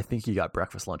I think you got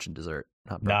breakfast, lunch, and dessert.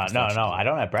 Not No. breakfast, lunch, and I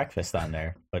don't have breakfast on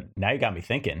there, but now you got me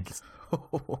thinking. dessert.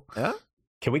 Yeah?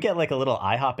 Can we get like a little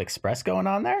IHOP Express going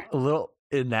on there? A little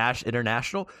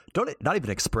international. Not even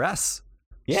express.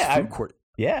 Yeah, Just food court.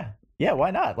 Yeah.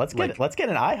 Why not? Let's get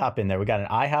an IHOP in there. We got an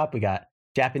IHOP, we got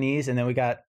Japanese, and then we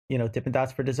got Dippin'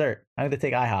 Dots for dessert. I'm gonna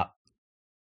take IHOP.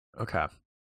 Okay.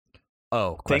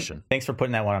 Oh, question. Thanks for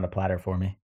putting that one on a platter for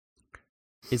me.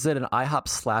 Is it an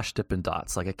IHOP / Dippin'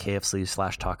 Dots, like a KFC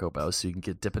 / Taco Bell, so you can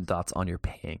get Dippin' Dots on your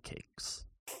pancakes?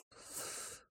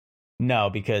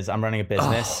 No, because I'm running a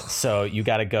business, Oh. so you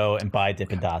got to go and buy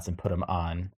Dippin' Dots and put them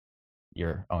on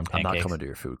your own I'm pancakes. not coming to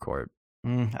your food court.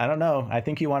 I don't know. I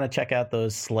think you want to check out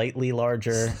those slightly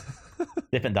larger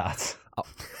Dippin' Dots.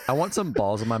 I want some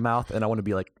balls in my mouth, and I want to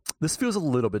be like, this feels a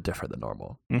little bit different than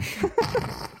normal.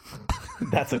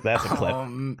 That's a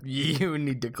clip. You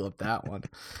need to clip that one.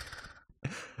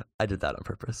 I did that on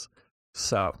purpose.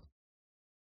 So,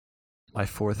 my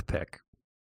fourth pick.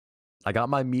 I got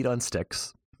my meat on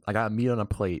sticks. I got meat on a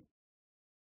plate.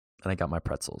 And I got my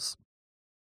pretzels.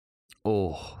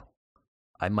 Oh,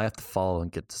 I might have to follow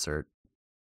and get dessert.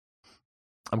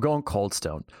 I'm going Cold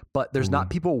Stone, but there's not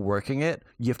people working it.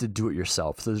 You have to do it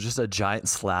yourself. So there's just a giant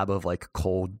slab of like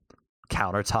cold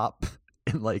countertop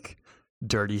and like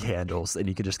dirty handles, and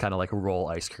you can just kind of like roll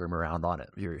ice cream around on it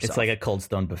yourself. It's like a Cold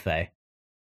Stone buffet.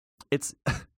 It's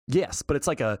yes, but it's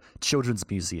like a children's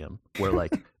museum where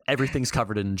like everything's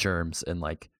covered in germs and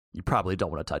like you probably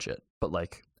don't want to touch it, but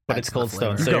like But That's it's Cold the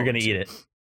Stone, flavor. so you're going to eat it.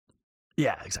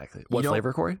 yeah, exactly. What don't-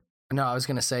 flavor, Corey? No, I was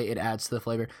going to say it adds to the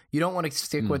flavor. You don't want to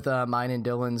stick with mine and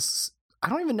Dylan's. I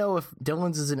don't even know if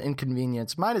Dylan's is an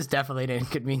inconvenience. Mine is definitely an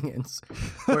inconvenience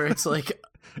where it's like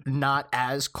not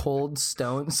as cold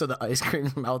stone, so the ice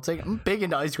cream's melting. I'm big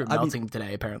into ice cream melting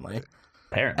today, apparently.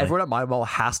 Apparently. Everyone at my mall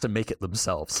has to make it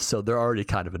themselves, so they're already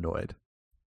kind of annoyed.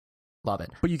 Love it.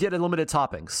 But you get unlimited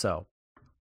toppings, so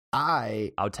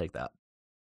I I would take that.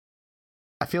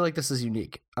 feel like this is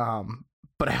unique,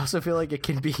 but I also feel like it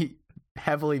can be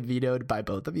heavily vetoed by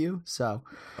both of you. So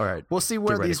All right. we'll see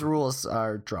where ready these for it. rules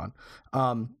are drawn.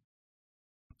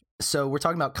 So we're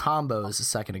talking about combos a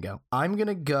second ago. I'm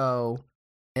gonna go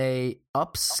a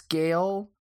upscale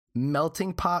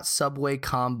melting pot Subway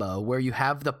combo where you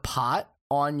have the pot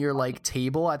on your like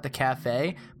table at the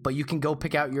cafe, but you can go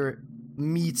pick out your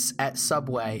meats at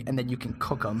Subway and then you can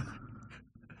cook them.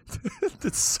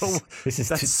 That's so. This is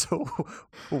That's so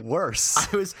worse.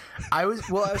 I was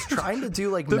trying to do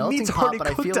like The melting meat's pot, already but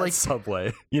I cooked feel at like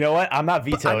Subway. You know what? I'm not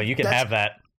vetoing. You can that's- have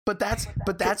that. But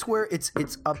that's where it's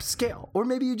upscale. Or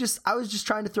maybe I was just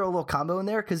trying to throw a little combo in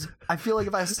there because I feel like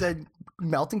if I said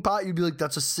melting pot, you'd be like,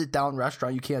 that's a sit down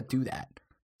restaurant. You can't do that.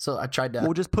 So I tried to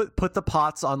We'll just put the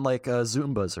pots on like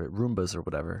Zumbas or Roombas or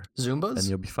whatever, Zumbas. and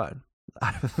you'll be fine.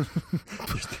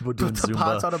 There's people doing Put the Zumba,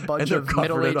 pots on a and bunch they're of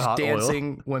covered in middle-aged hot oil.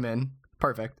 dancing women.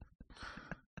 Perfect.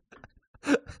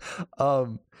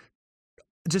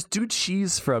 Just do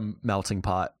cheese from melting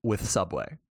pot with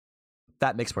Subway.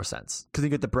 That makes more sense because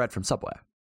you get the bread from Subway.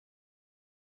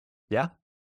 Yeah,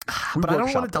 We But I don't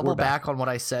workshopped want it. to double We're back. back on what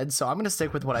I said, so I'm going to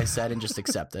stick with what I said and just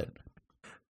accept it.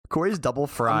 Corey's double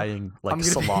frying like I'm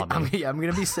gonna salami. Be, I'm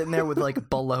gonna be sitting there with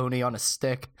like bologna on a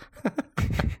stick.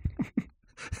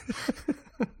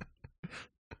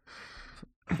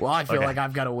 Well, I feel Okay. like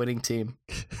I've got a winning team.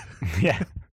 Yeah.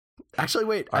 Actually,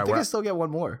 wait. All I right, think we're I at- still get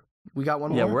one more. We got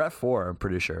one Yeah, more. we're at 4. I'm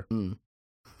pretty sure. Mm.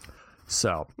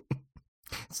 So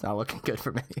It's not looking good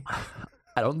for me.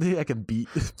 I don't think I can beat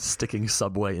sticking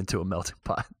Subway into a melting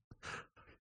pot,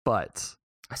 but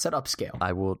I said upscale.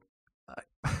 I will.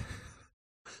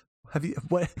 Have you?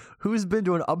 What? Who's been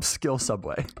to an upscale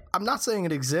Subway? I'm not saying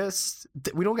it exists.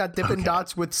 We don't got Dippin'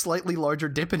 Dots with slightly larger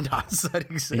Dippin' Dots that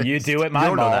exist. You do at You my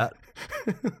don't know mall. that.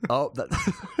 Oh, that.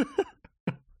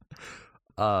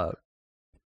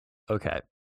 Okay.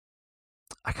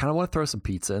 I kind of want to throw some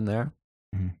pizza in there.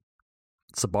 Mhm.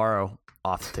 Sbarro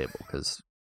off the table because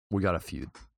we got a feud.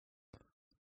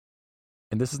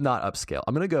 And this is not upscale.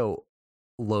 I'm gonna go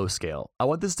low scale. I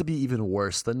want this to be even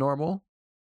worse than normal.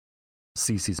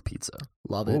 CC's Pizza.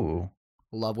 Love it. Ooh.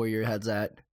 Love where your head's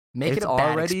at. Make It's it a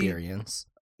bad already- experience.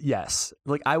 Yes.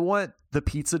 Like I want the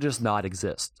pizza just not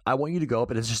exist. I want you to go up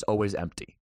and it's just always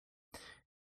empty.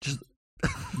 Just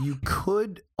You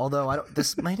could, although I don't.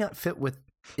 This might not fit with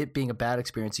it being a bad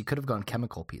experience. You could have gone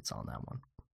chemical pizza on that one.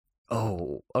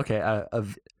 oh, okay.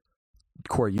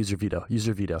 Corey, use your veto. Use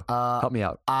your veto. Help me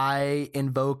out. I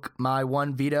invoke my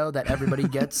one veto that everybody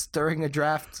gets during a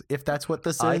draft, if that's what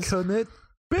this I is. commit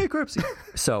bankruptcy.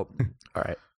 So, all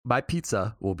right. My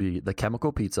pizza will be the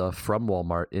chemical pizza from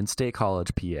Walmart in State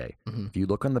College, PA. Mhm. If you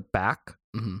look on the back,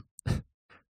 Mhm. all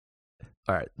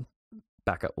right,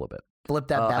 back up a little bit. Flip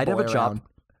that bad I didn't boy have a job. around.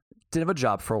 Didn't have a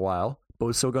job for a while, but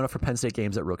was still going up for Penn State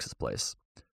games at Rooks' place.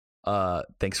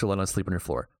 Thanks for letting us sleep on your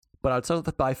floor. But I'd still have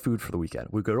to buy food for the weekend.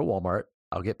 We go to Walmart.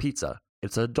 I'll get pizza.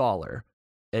 It's $1.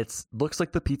 It looks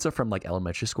like the pizza from like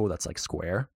elementary school that's like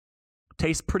square.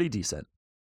 Tastes pretty decent.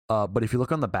 But if you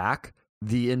look on the back,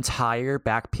 the entire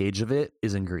back page of it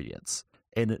is ingredients,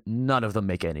 and none of them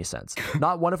make any sense.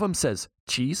 Not one of them says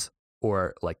cheese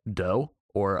or like dough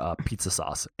or pizza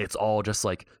sauce. It's all just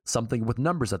like something with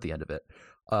numbers at the end of it.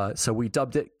 So we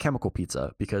dubbed it chemical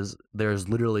pizza because there's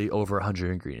literally over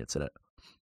 100 ingredients in it.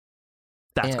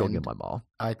 That's going in And- my mall.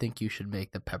 I think you should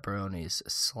make the pepperonis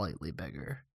slightly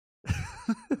bigger.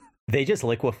 They just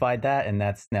liquefied that, and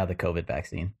that's now the COVID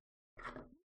vaccine.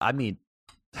 I mean,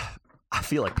 I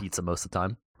feel like pizza most of the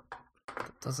time.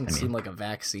 Doesn't I mean- seem like a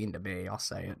vaccine to me. I'll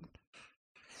say it.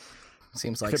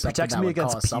 Seems like If it something protects that me would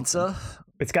against cause pizza, something.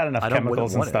 It's got enough I wouldn't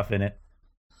chemicals and want it. stuff in it.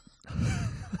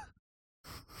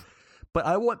 but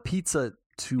I want pizza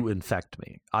to infect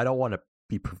me. I don't want to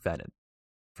be prevented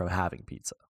from having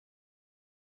pizza.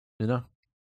 You know?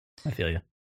 I feel you.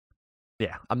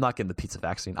 Yeah, I'm not getting the pizza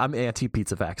vaccine. I'm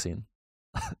anti-pizza vaccine.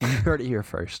 You heard it here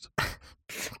first.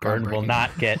 Burn will Groundbreaking.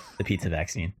 not get the pizza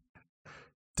vaccine.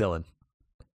 Dylan,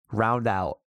 round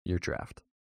out your draft.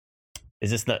 Is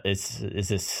this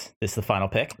the final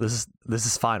pick? This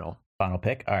is final. Final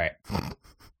pick. All right.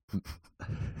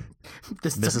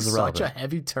 This This took is such a irrelevant.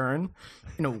 heavy turn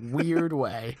in a weird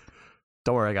way.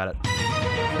 Don't worry, I got it.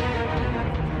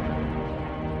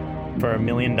 For $1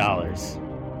 million.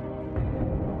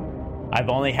 I've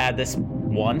only had this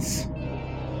once,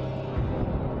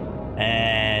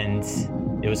 and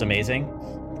it was amazing.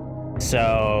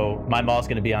 So my mall's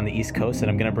going to be on the East Coast,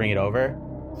 and I'm going to bring it over.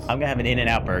 I'm going to have an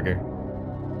In-N-Out burger.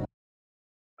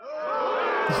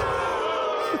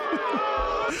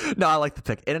 No, I like the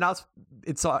pick. In-N-Out's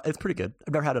it's pretty good.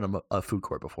 I've never had it in a food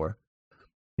court before.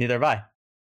 Neither have I.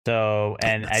 So,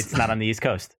 and it's not on the East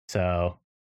Coast. So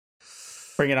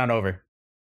bring it on over.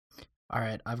 All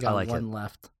right, I've I got like one it.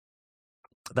 left.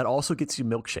 That also gets you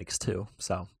milkshakes too.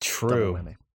 So True. double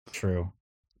whammy. True.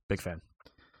 Big fan.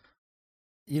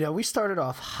 We started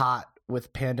off hot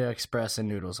with Panda Express and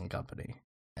Noodles and Company,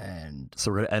 and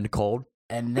So we're gonna end cold.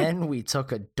 then we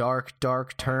took a dark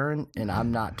turn, and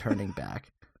I'm not turning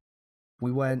back.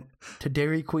 We went to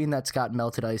Dairy Queen that's got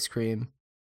melted ice cream.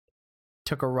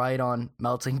 Took a right on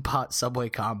Melting Pot Subway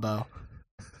combo.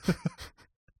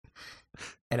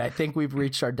 And I think we've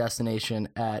reached our destination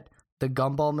at the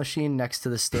gumball machine next to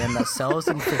the stand that sells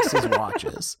and fixes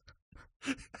watches.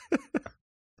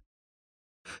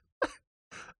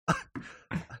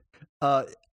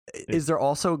 Is there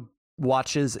also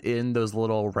watches in those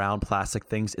little round plastic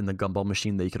things in the gumball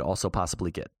machine that you could also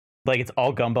possibly get? Like it's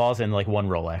all gumballs and like one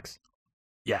Rolex.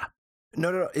 Yeah.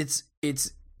 No.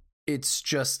 It's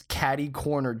just catty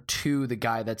cornered to the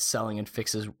guy that's selling and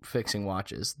fixing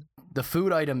watches. The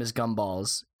food item is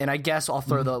gumballs, and I guess I'll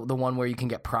throw the one where you can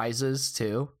get prizes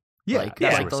too. Yeah, like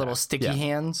that's like what the we're little saying. sticky Yeah.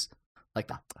 hands, like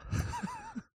that.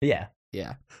 Yeah.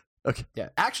 Yeah, Okay. yeah.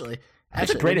 Actually,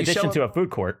 It's a great addition to a food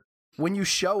court. when you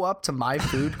show up to my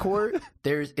food court,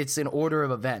 it's an order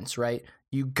of events, right?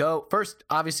 You go first.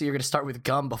 Obviously, you're going to start with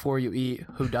gum before you eat.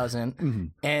 Who doesn't? Mm-hmm.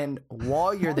 And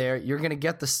while you're there, you're going to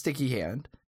get the sticky hand.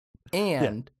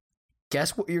 And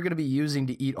guess what you're going to be using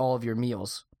to eat all of your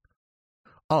meals?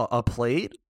 Oh, a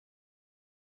plate?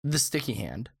 The sticky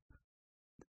hand.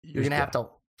 You're going to have to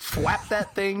flap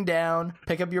that thing down,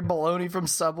 pick up your bologna from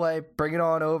Subway, bring it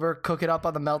on over, cook it up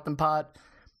on the melting pot.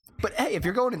 But hey, if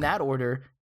you're going in that order,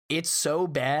 it's so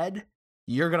bad,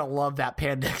 you're going to love that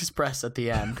Panda Express at the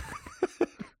end.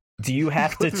 Do you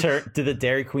have to turn? Do the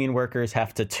Dairy Queen workers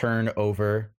have to turn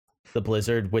over the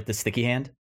Blizzard with the sticky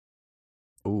hand?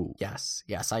 Ooh. Yes,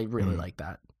 I really like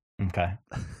that. Okay.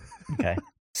 Okay.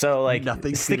 So like,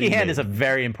 Nothing's sticky getting hand made. is a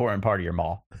very important part of your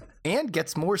mall. And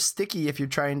gets more sticky if you're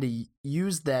trying to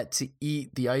use that to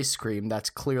eat the ice cream that's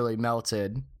clearly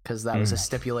melted, because that was a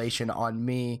stipulation on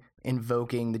me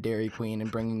invoking the Dairy Queen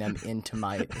and bringing them into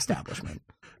my establishment.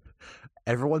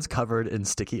 Everyone's covered in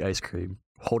sticky ice cream,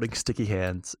 holding sticky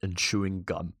hands, and chewing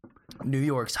gum. New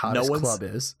York's hottest one's- club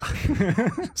is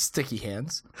Sticky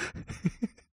Hands.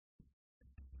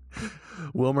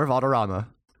 Wilmer Valderrama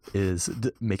is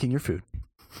making your food.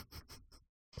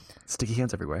 Sticky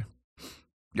hands everywhere.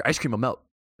 Your ice cream will melt.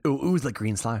 Ooh, it's like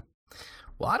green slime.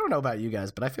 Well, I don't know about you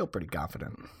guys, but I feel pretty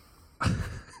confident.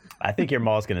 I think your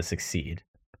mall's going to succeed.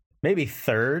 Maybe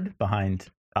third behind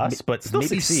us, but still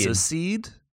Maybe succeed. succeed.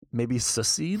 Maybe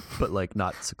succeed, but like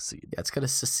not succeed. Yeah, it's going to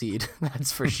secede.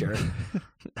 That's for sure.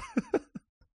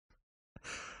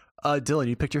 Dylan,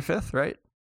 you picked your fifth, right?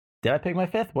 Did I pick my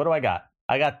fifth? What do I got?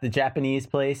 I got the Japanese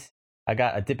place. I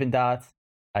got a Dippin' Dots.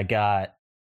 I got,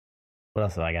 what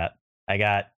else did I got? I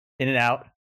got In-N-Out.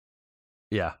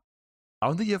 Yeah. I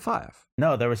don't think you have five.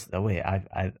 No, there was, oh wait, I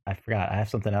forgot. I have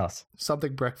something else.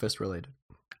 Something breakfast related.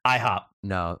 IHOP.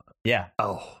 No. Yeah,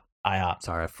 Oh, IHOP.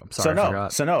 sorry. I'm sorry. I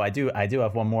forgot. So no, I do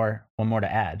have one more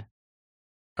to add.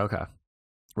 Okay.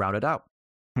 Round it out.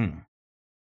 Good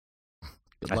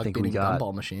I luck think we beating got-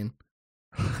 Gumball Machine.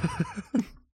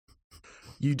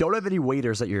 You don't have any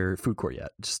waiters at your food court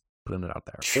yet. Just putting it out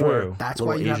there. True. Or That's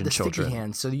little why you have Asian the sticky children.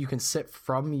 hands, so you can sit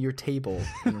from your table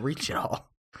and reach it all.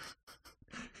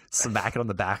 Smack it on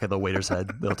the back of the waiter's head.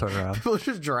 They'll turn around. People are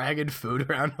just dragging food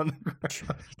around on the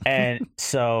ground. And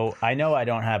so I know I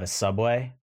don't have a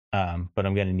Subway, but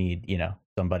I'm gonna need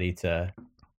somebody to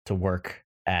work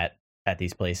at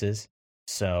these places.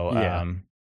 So Yeah. I'm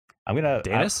gonna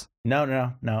Danis?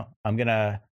 No. I'm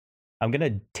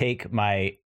gonna take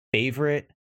my favorite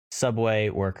Subway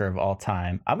worker of all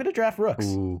time. I'm gonna draft Rooks.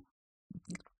 Ooh.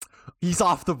 He's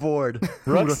off the board.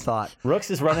 Who would have Rooks? thought?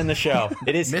 Rooks is running the show.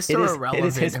 It is Mr. it is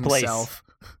Irrelevant his place. himself.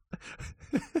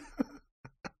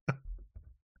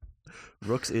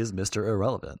 Rooks is Mr.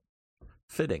 Irrelevant.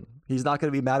 Fitting. He's not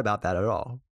going to be mad about that at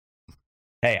all.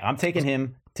 Hey, I'm taking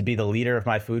him to be the leader of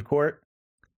my food court.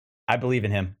 I believe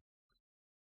in him.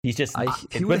 He's just, He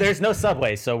but would- there's no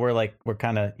Subway, so we're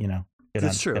kind of, get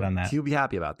It's true. on that. He'll be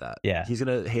happy about that. Yeah. He's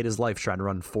going to hate his life trying to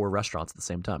run 4 restaurants at the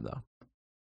same time, though.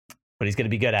 But he's going to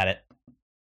be good at it.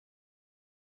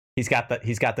 He's got the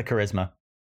charisma.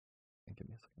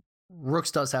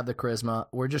 Rooks does have the charisma.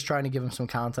 We're just trying to give him some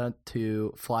content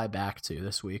to fly back to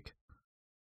this week.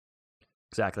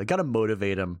 Exactly. Got to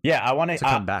motivate him Yeah, I want to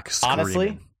come back screaming.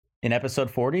 honestly, in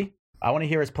episode 40, I want to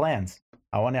hear his plans.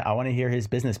 I want to hear his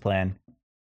business plan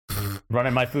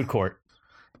running my food court.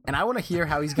 And I want to hear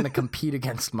how he's going to compete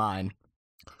against mine.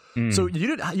 So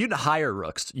you didn't hire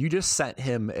Rooks. You just sent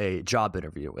him a job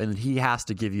interview, and he has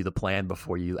to give you the plan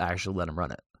before you actually let him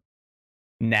run it.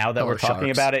 Now that Or we're talking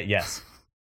sharks. about it, yes.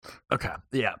 Okay.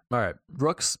 Yeah. All right.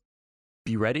 Rooks,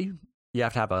 be ready. You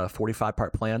have to have a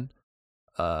 45-part plan,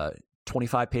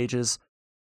 25 pages,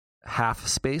 half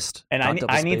spaced. And not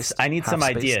double I need spaced, some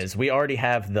half spaced. ideas. We already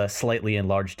have the slightly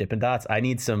enlarged Dippin' Dots. I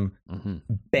need some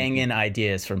banging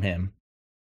ideas from him.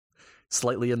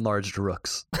 Slightly enlarged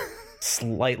rooks.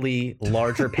 Slightly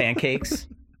larger pancakes.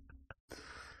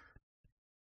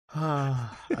 I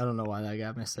don't know why that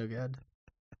got me so good.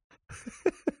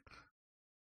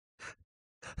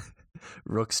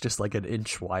 Rook's just like an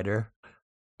inch wider.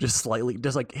 Just slightly,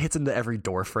 just like hits into every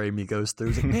door frame he goes through.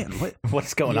 He's like, man, what?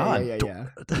 What's going on? Yeah.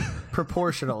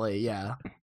 Proportionally, yeah.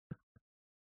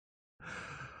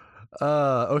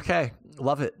 Okay.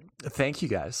 Love it. Thank you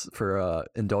guys for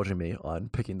indulging me on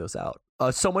picking those out.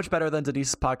 So much better than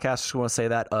Denise's podcast. Just want to say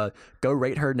that. Go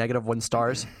rate her -1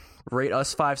 stars. Rate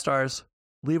us 5 stars.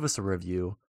 Leave us a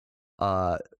review.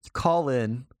 Call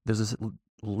in. There's this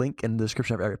link in the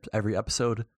description of every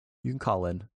episode. You can call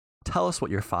in. Tell us what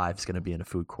your 5 is going to be in a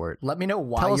food court. Let me know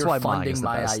why Tell us you're why mine funding is the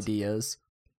my best. ideas.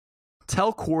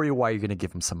 Tell Corey why you're going to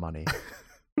give him some money.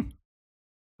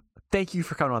 Thank you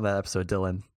for coming on that episode,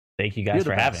 Dylan. Thank you guys You're the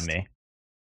for having best. me.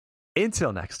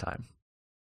 Until next time.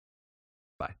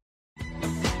 Bye.